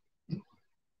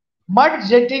 Mud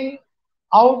jetting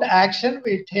out action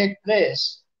will take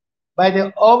place by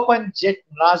the open jet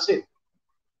nozzle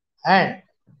and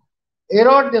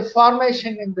erode the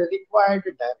formation in the required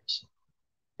direction.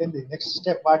 In the next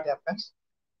step, what happens?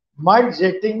 Mud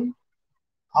jetting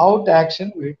out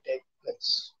action will take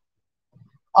place.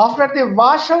 After the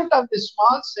washout of the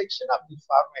small section of the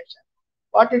formation,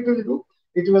 what it will do?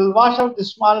 It will wash out the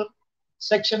small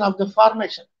section of the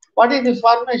formation. What is the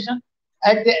formation?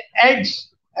 At the edge,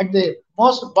 at the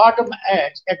most bottom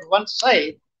edge, at one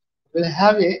side, will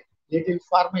have a little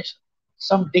formation,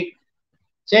 some dip.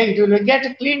 So it will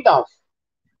get cleaned off.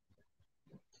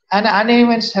 An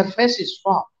uneven surface is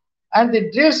formed, and the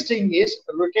drill string is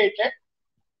rotated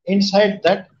inside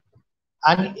that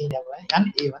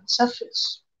uneven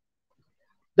surface.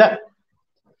 The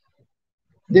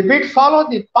bit follow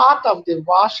the path of the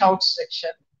washout section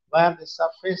where the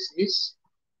surface is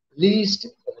least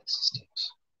resistant.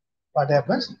 What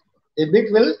happens? The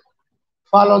bit will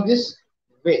follow this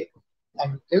way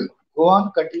and it will go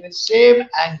on continuing same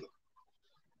angle.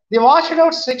 The washed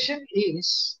out section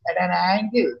is at an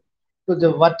angle to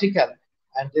the vertical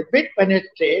and the bit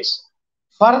penetrates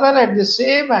further at the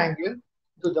same angle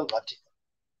to the vertical.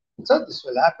 So this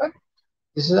will happen.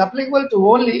 This is applicable to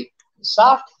only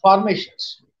soft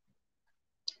formations.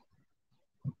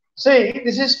 Say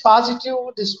this is positive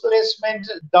displacement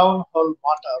downhole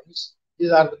motors.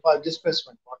 These are the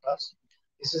displacement motors.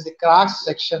 This is the cross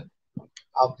section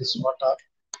of this motor,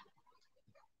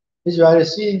 which you are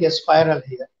seeing a spiral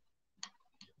here.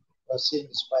 You are seeing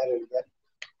a spiral here.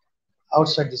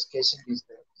 Outside this casing is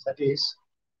there. That is,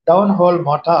 downhole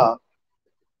motor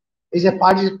is a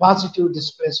positive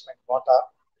displacement motor.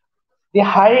 The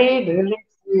high drilling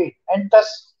fluid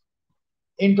enters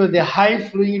into the high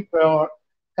fluid power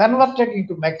converted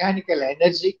into mechanical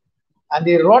energy, and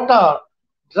the rotor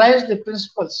drives the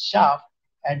principal shaft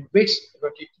and bits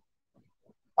rotating.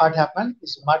 What happens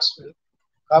is muds will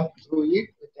come through it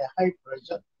with a high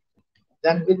pressure.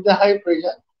 Then with the high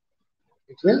pressure,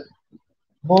 it will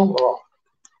move on.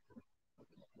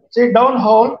 See,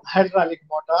 downhole hydraulic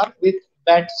motor with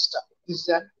bent stub. This is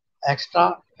an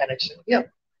extra connection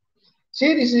here.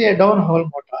 See, this is a downhole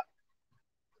motor.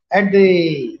 At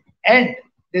the end,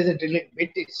 there is a drilling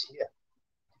bit is here.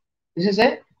 This is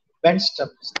a bent stub.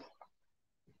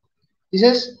 This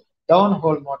is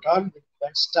downhole motor with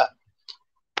bent stub.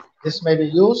 This may be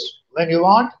used when you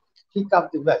want kick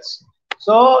up the wells.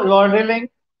 So you are drilling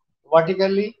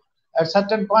vertically at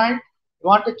certain point. You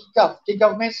want to kick up. Kick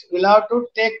up means you will have to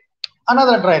take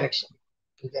another direction.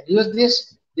 You can use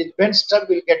this. The bent stub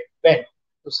will get bent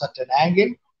to certain angle.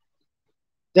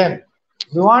 Then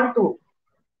you want to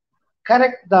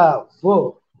correct the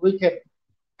bow. We can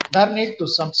turn it to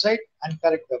some side and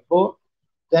correct the bow.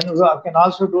 Then we can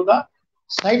also do the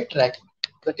side tracking.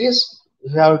 That is,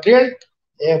 if you have drilled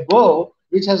a bow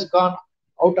which has gone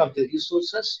out of the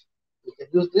resources, we can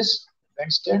use this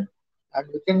bend stem and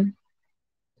we can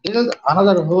drill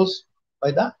another holes by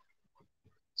the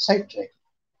side track.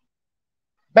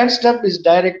 Bend step is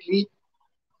placed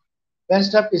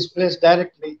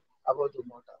directly above the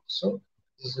motor. So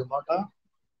this is the motor,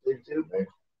 the drill bit,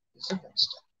 this is a bend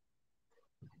step.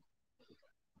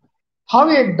 How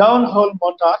a downhole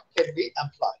motor can be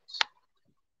employed.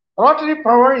 Rotary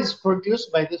power is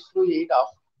produced by the fluid of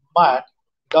mud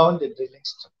down the drilling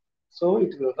stem. So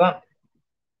it will run.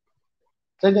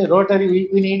 So the rotary,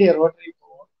 we need a rotary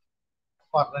power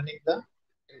for running the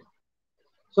drill.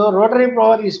 So rotary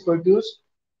power is produced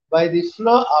by the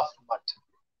flow of mud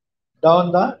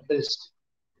down the drill stem.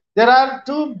 There are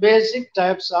two basic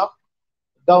types of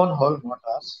downhole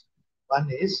motors.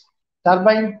 One is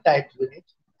turbine type unit,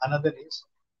 another is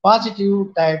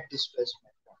positive type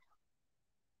displacement motor.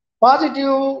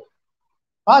 Positive,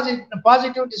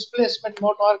 positive displacement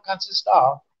motor consists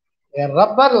of a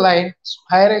rubber lined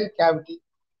spiral cavity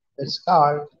that's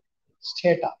called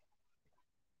stator.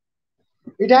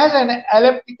 It has an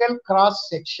elliptical cross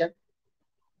section.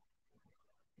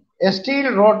 A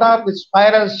steel rotor with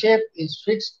spiral shape is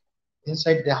fixed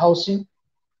inside the housing.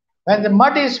 When the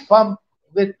mud is pumped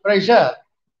with pressure,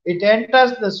 it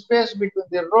enters the space between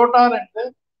the rotor and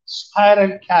the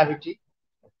spiral cavity.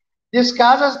 This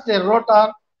causes the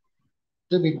rotor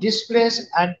to be displaced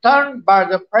and turned by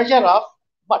the pressure of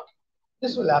mud.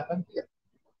 This will happen here.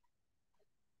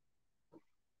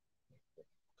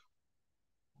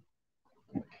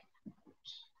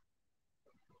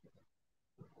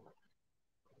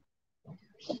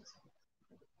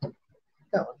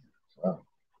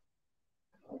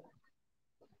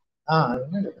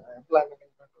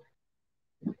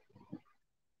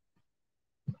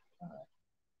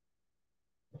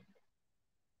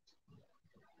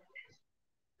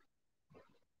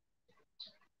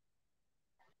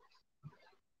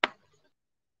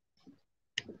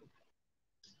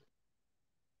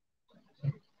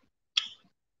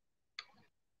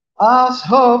 I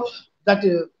hope that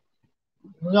you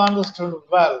understood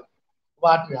well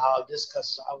what we have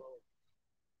discussed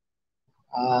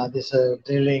about this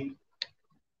drilling,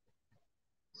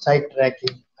 site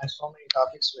tracking, and so many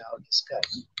topics we have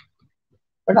discussed.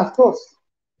 But of course,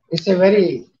 it's a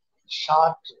very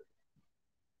short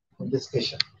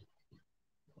discussion.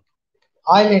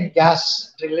 Oil and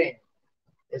gas drilling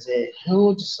is a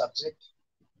huge subject.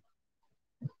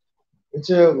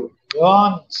 It's a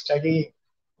long study.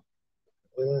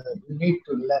 You need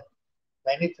to learn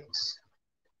many things.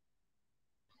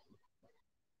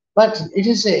 But it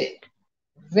is a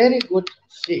very good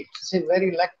field. It's a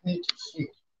very lucrative field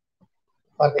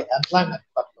for the employment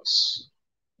purpose.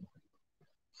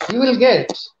 You will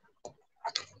get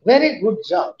very good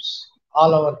jobs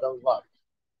all over the world.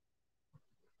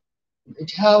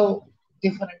 It have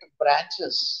different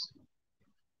branches.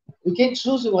 You can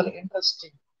choose your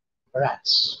interesting branch.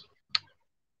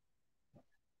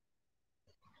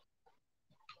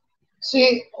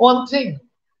 See, one thing,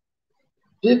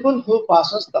 people who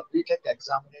passes the B.Tech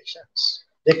examinations,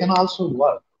 they can also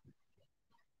work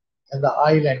in the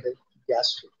oil and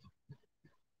gas field.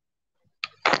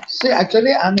 See,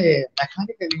 actually, I'm a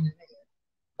mechanical engineer,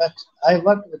 but I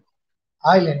work with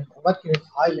working with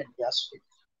oil and gas field.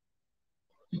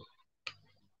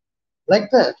 Like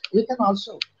that, you can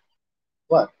also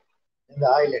work in the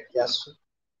oil and gas field.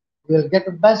 You will get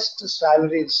the best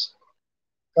salaries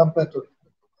compared to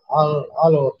all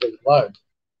over the world.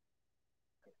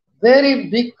 Very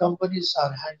big companies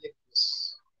are handling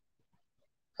this.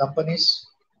 Companies,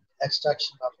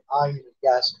 extraction of oil,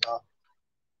 gas, and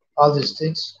all these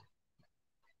things.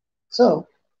 So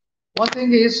one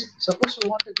thing is, suppose you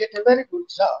want to get a very good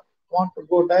job, want to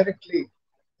go directly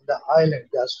in the oil and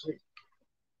gas field,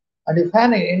 and if you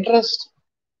have an interest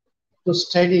to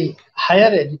study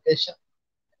higher education,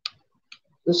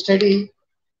 to study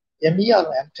ME or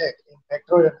MTech in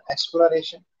petroleum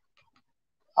exploration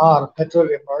or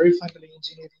petroleum refinery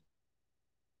engineering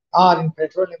or in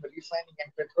petroleum refining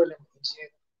and petroleum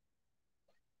engineering,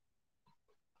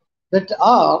 that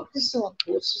are this one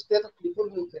courses. There are people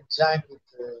who can join with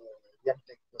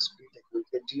MTech plus BTech, who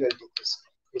get dual degrees.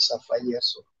 It's a 5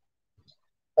 years,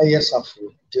 5 years of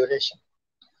duration.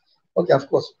 Okay, of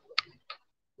course,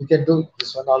 you can do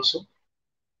this one also.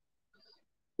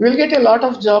 You will get a lot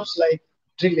of jobs like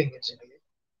drilling engineer,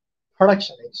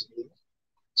 production engineer,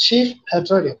 chief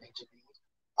petroleum engineer,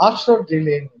 offshore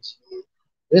drilling engineer,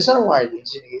 reservoir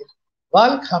engineer,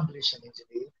 well completion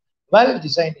engineer, well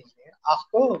design engineer. Of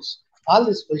course, all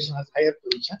these positions have higher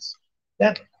positions.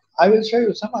 Then I will show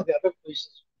you some of the other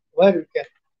positions where you can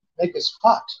make a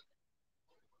spot.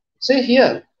 See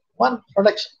here, one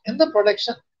production. In the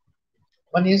production,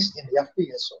 one is in the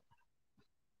FPSO.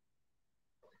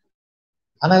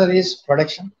 Another is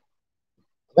production,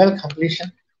 well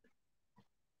completion,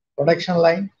 production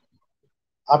line,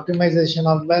 optimization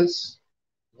of wells,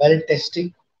 well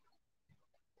testing,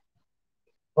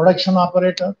 production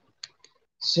operator,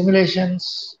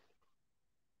 simulations,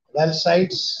 well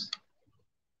sites,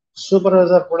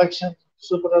 supervisor production,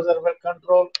 supervisor well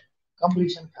control,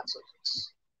 completion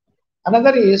consultants.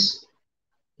 Another is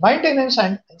maintenance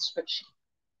and inspection,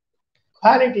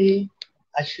 quality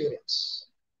assurance,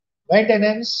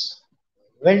 maintenance,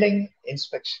 welding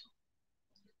inspection.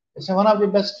 It's one of the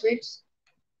best fields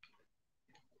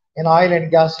in oil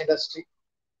and gas industry.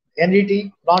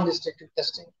 NDT, non-destructive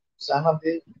testing, is one of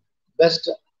the best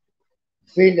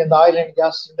field in the oil and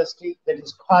gas industry. That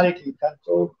is quality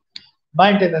control,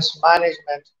 maintenance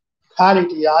management,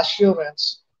 quality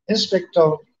assurance,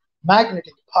 inspector,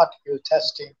 magnetic particle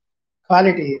testing,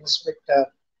 quality inspector,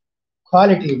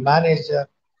 quality manager,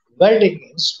 welding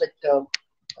inspector,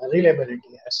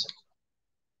 reliability, etc.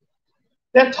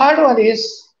 The third one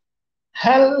is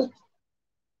health,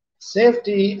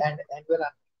 safety, and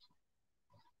environment.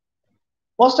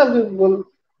 Most of the people,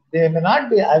 they may not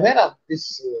be aware of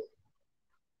this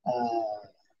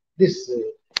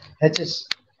HS,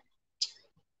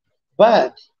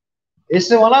 but it's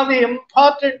one of the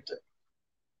important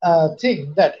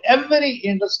thing that every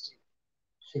industry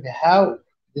should have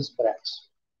this branch,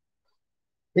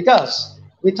 because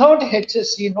without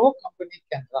HSE no company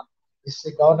can run. This is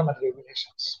the government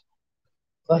regulations.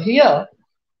 So here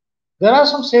there are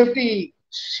some safety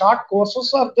short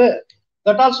courses are there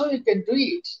that also you can do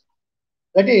it.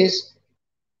 That is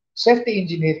safety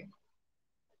engineering,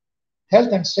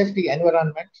 health and safety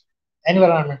environment,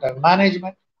 environmental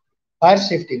management, fire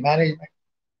safety management,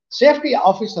 safety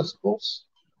officers course,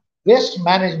 waste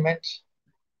management,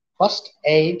 first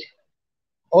aid,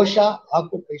 OSHA,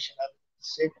 occupational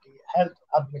safety, health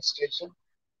administration,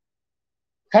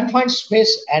 confined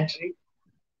space entry,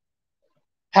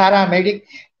 paramedic,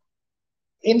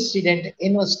 incident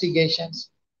investigations,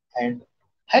 and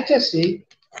HSE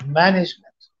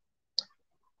management.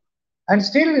 And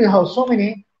still we have so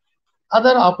many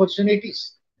other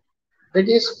opportunities, that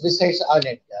is besides oil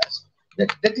and gas.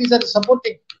 That is a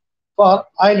supporting for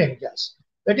oil and gas.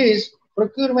 That is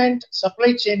procurement,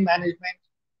 supply chain management,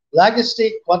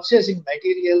 logistic, purchasing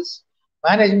materials,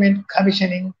 management,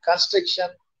 commissioning, construction,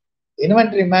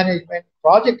 inventory management,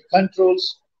 project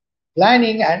controls,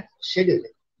 planning and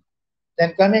scheduling.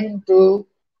 Then coming to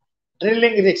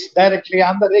drilling rigs, directly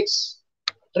on the rigs,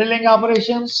 drilling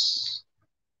operations,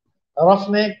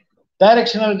 roughneck,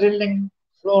 directional drilling,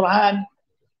 floor hand,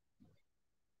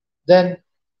 then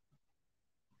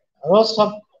roast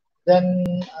up, then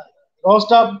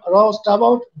roast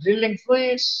about drilling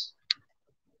fluids,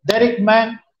 derrick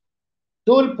man,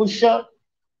 tool pusher,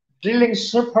 drilling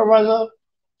supervisor,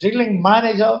 drilling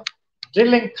manager,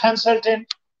 drilling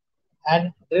consultant,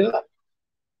 and driller.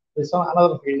 This one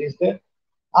another field is there.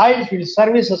 Oil field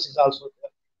services is also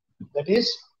there. That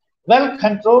is well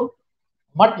control,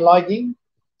 mud logging,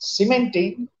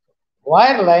 cementing,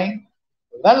 wireline,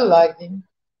 well logging,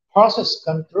 process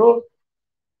control,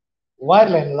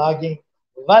 wireline logging,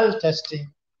 well testing,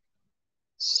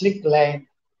 slick line,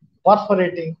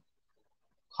 perforating,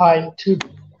 coil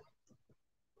tubing.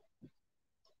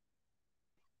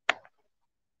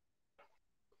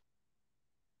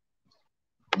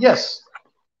 Yes,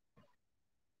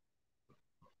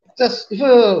 just if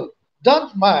you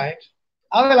don't mind,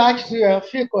 I will ask you a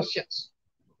few questions.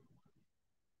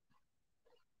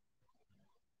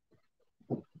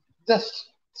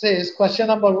 Just says question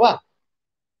number one.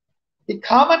 The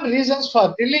common reasons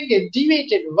for drilling a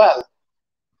deviated well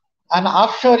and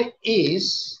offshore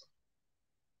is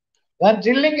when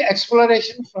drilling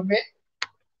exploration from a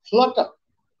floater.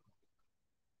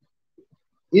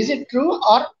 Is it true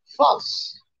or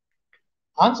false?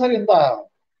 Answer in the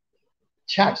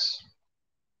chats.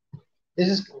 This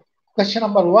is question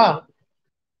number one.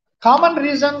 Common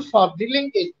reason for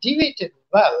drilling a deviated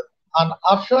well on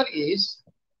offshore is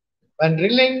when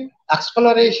drilling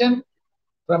exploration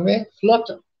from a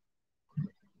floater.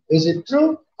 Is it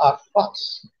true or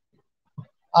false?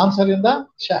 Answer in the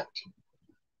chat.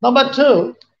 Number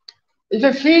two, if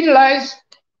a field lies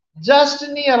just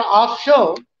near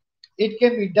offshore, it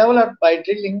can be developed by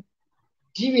drilling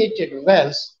deviated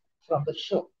wells from the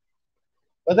shore.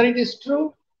 Whether it is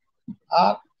true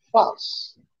or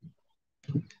false.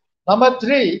 Number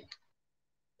three,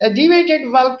 a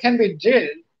deviated well can be drilled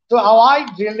to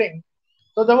avoid drilling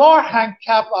to the overhang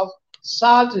cap of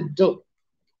salt dune.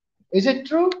 Is it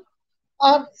true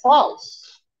or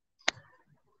false?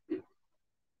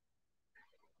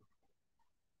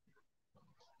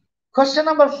 Question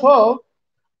number four,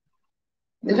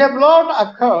 if a blowout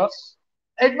occurs,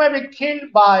 it may be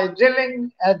killed by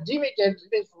drilling a deviated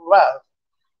relief well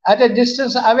at a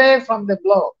distance away from the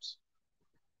blowout.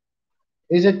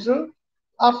 Is it true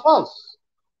or false?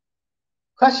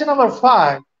 Question number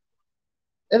five,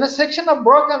 if a section of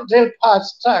broken drill part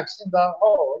stuck in the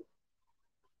hole,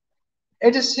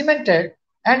 it is cemented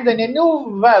and then a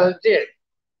new well drilled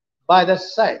by the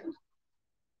side.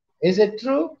 Is it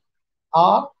true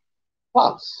or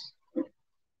false?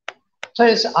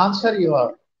 Please answer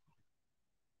your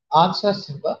answers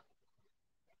in the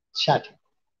chat.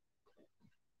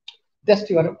 Just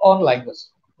your own language.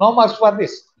 No marks for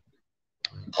this.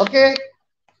 Okay.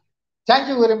 Thank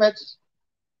you very much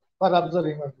for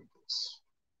observing my videos.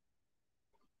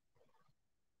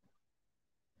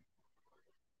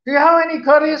 Do you have any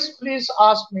queries? Please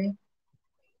ask me.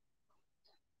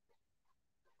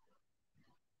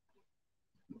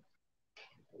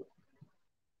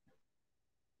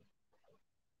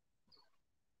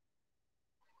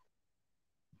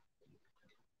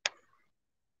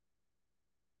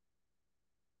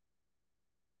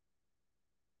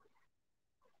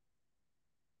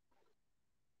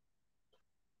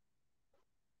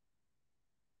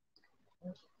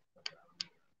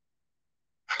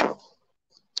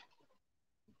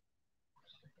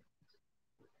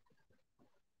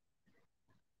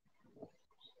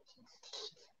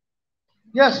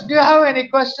 Yes, do you have any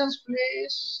questions,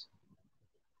 please?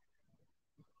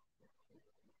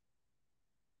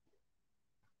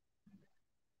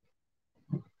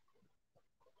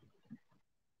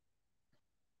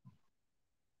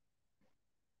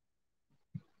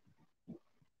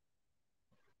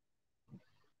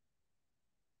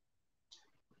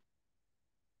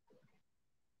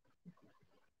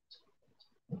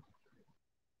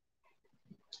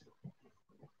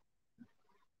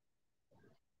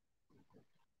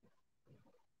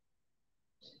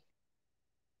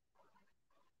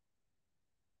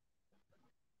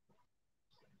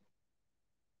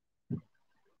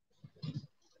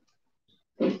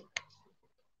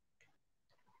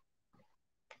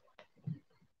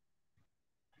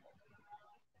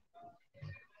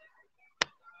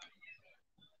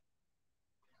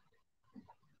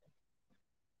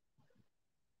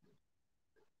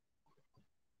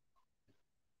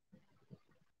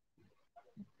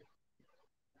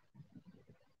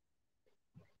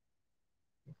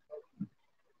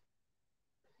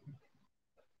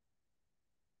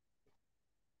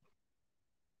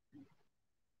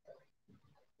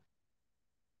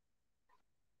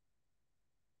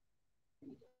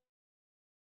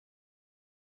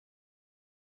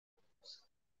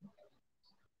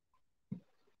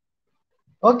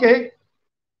 Okay.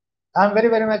 I'm very,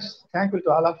 very much thankful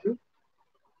to all of you.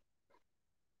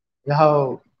 You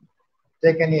have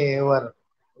taken your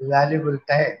valuable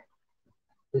time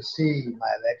to see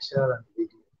my lecture and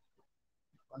video.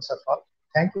 Once and for all,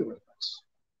 thank you very much.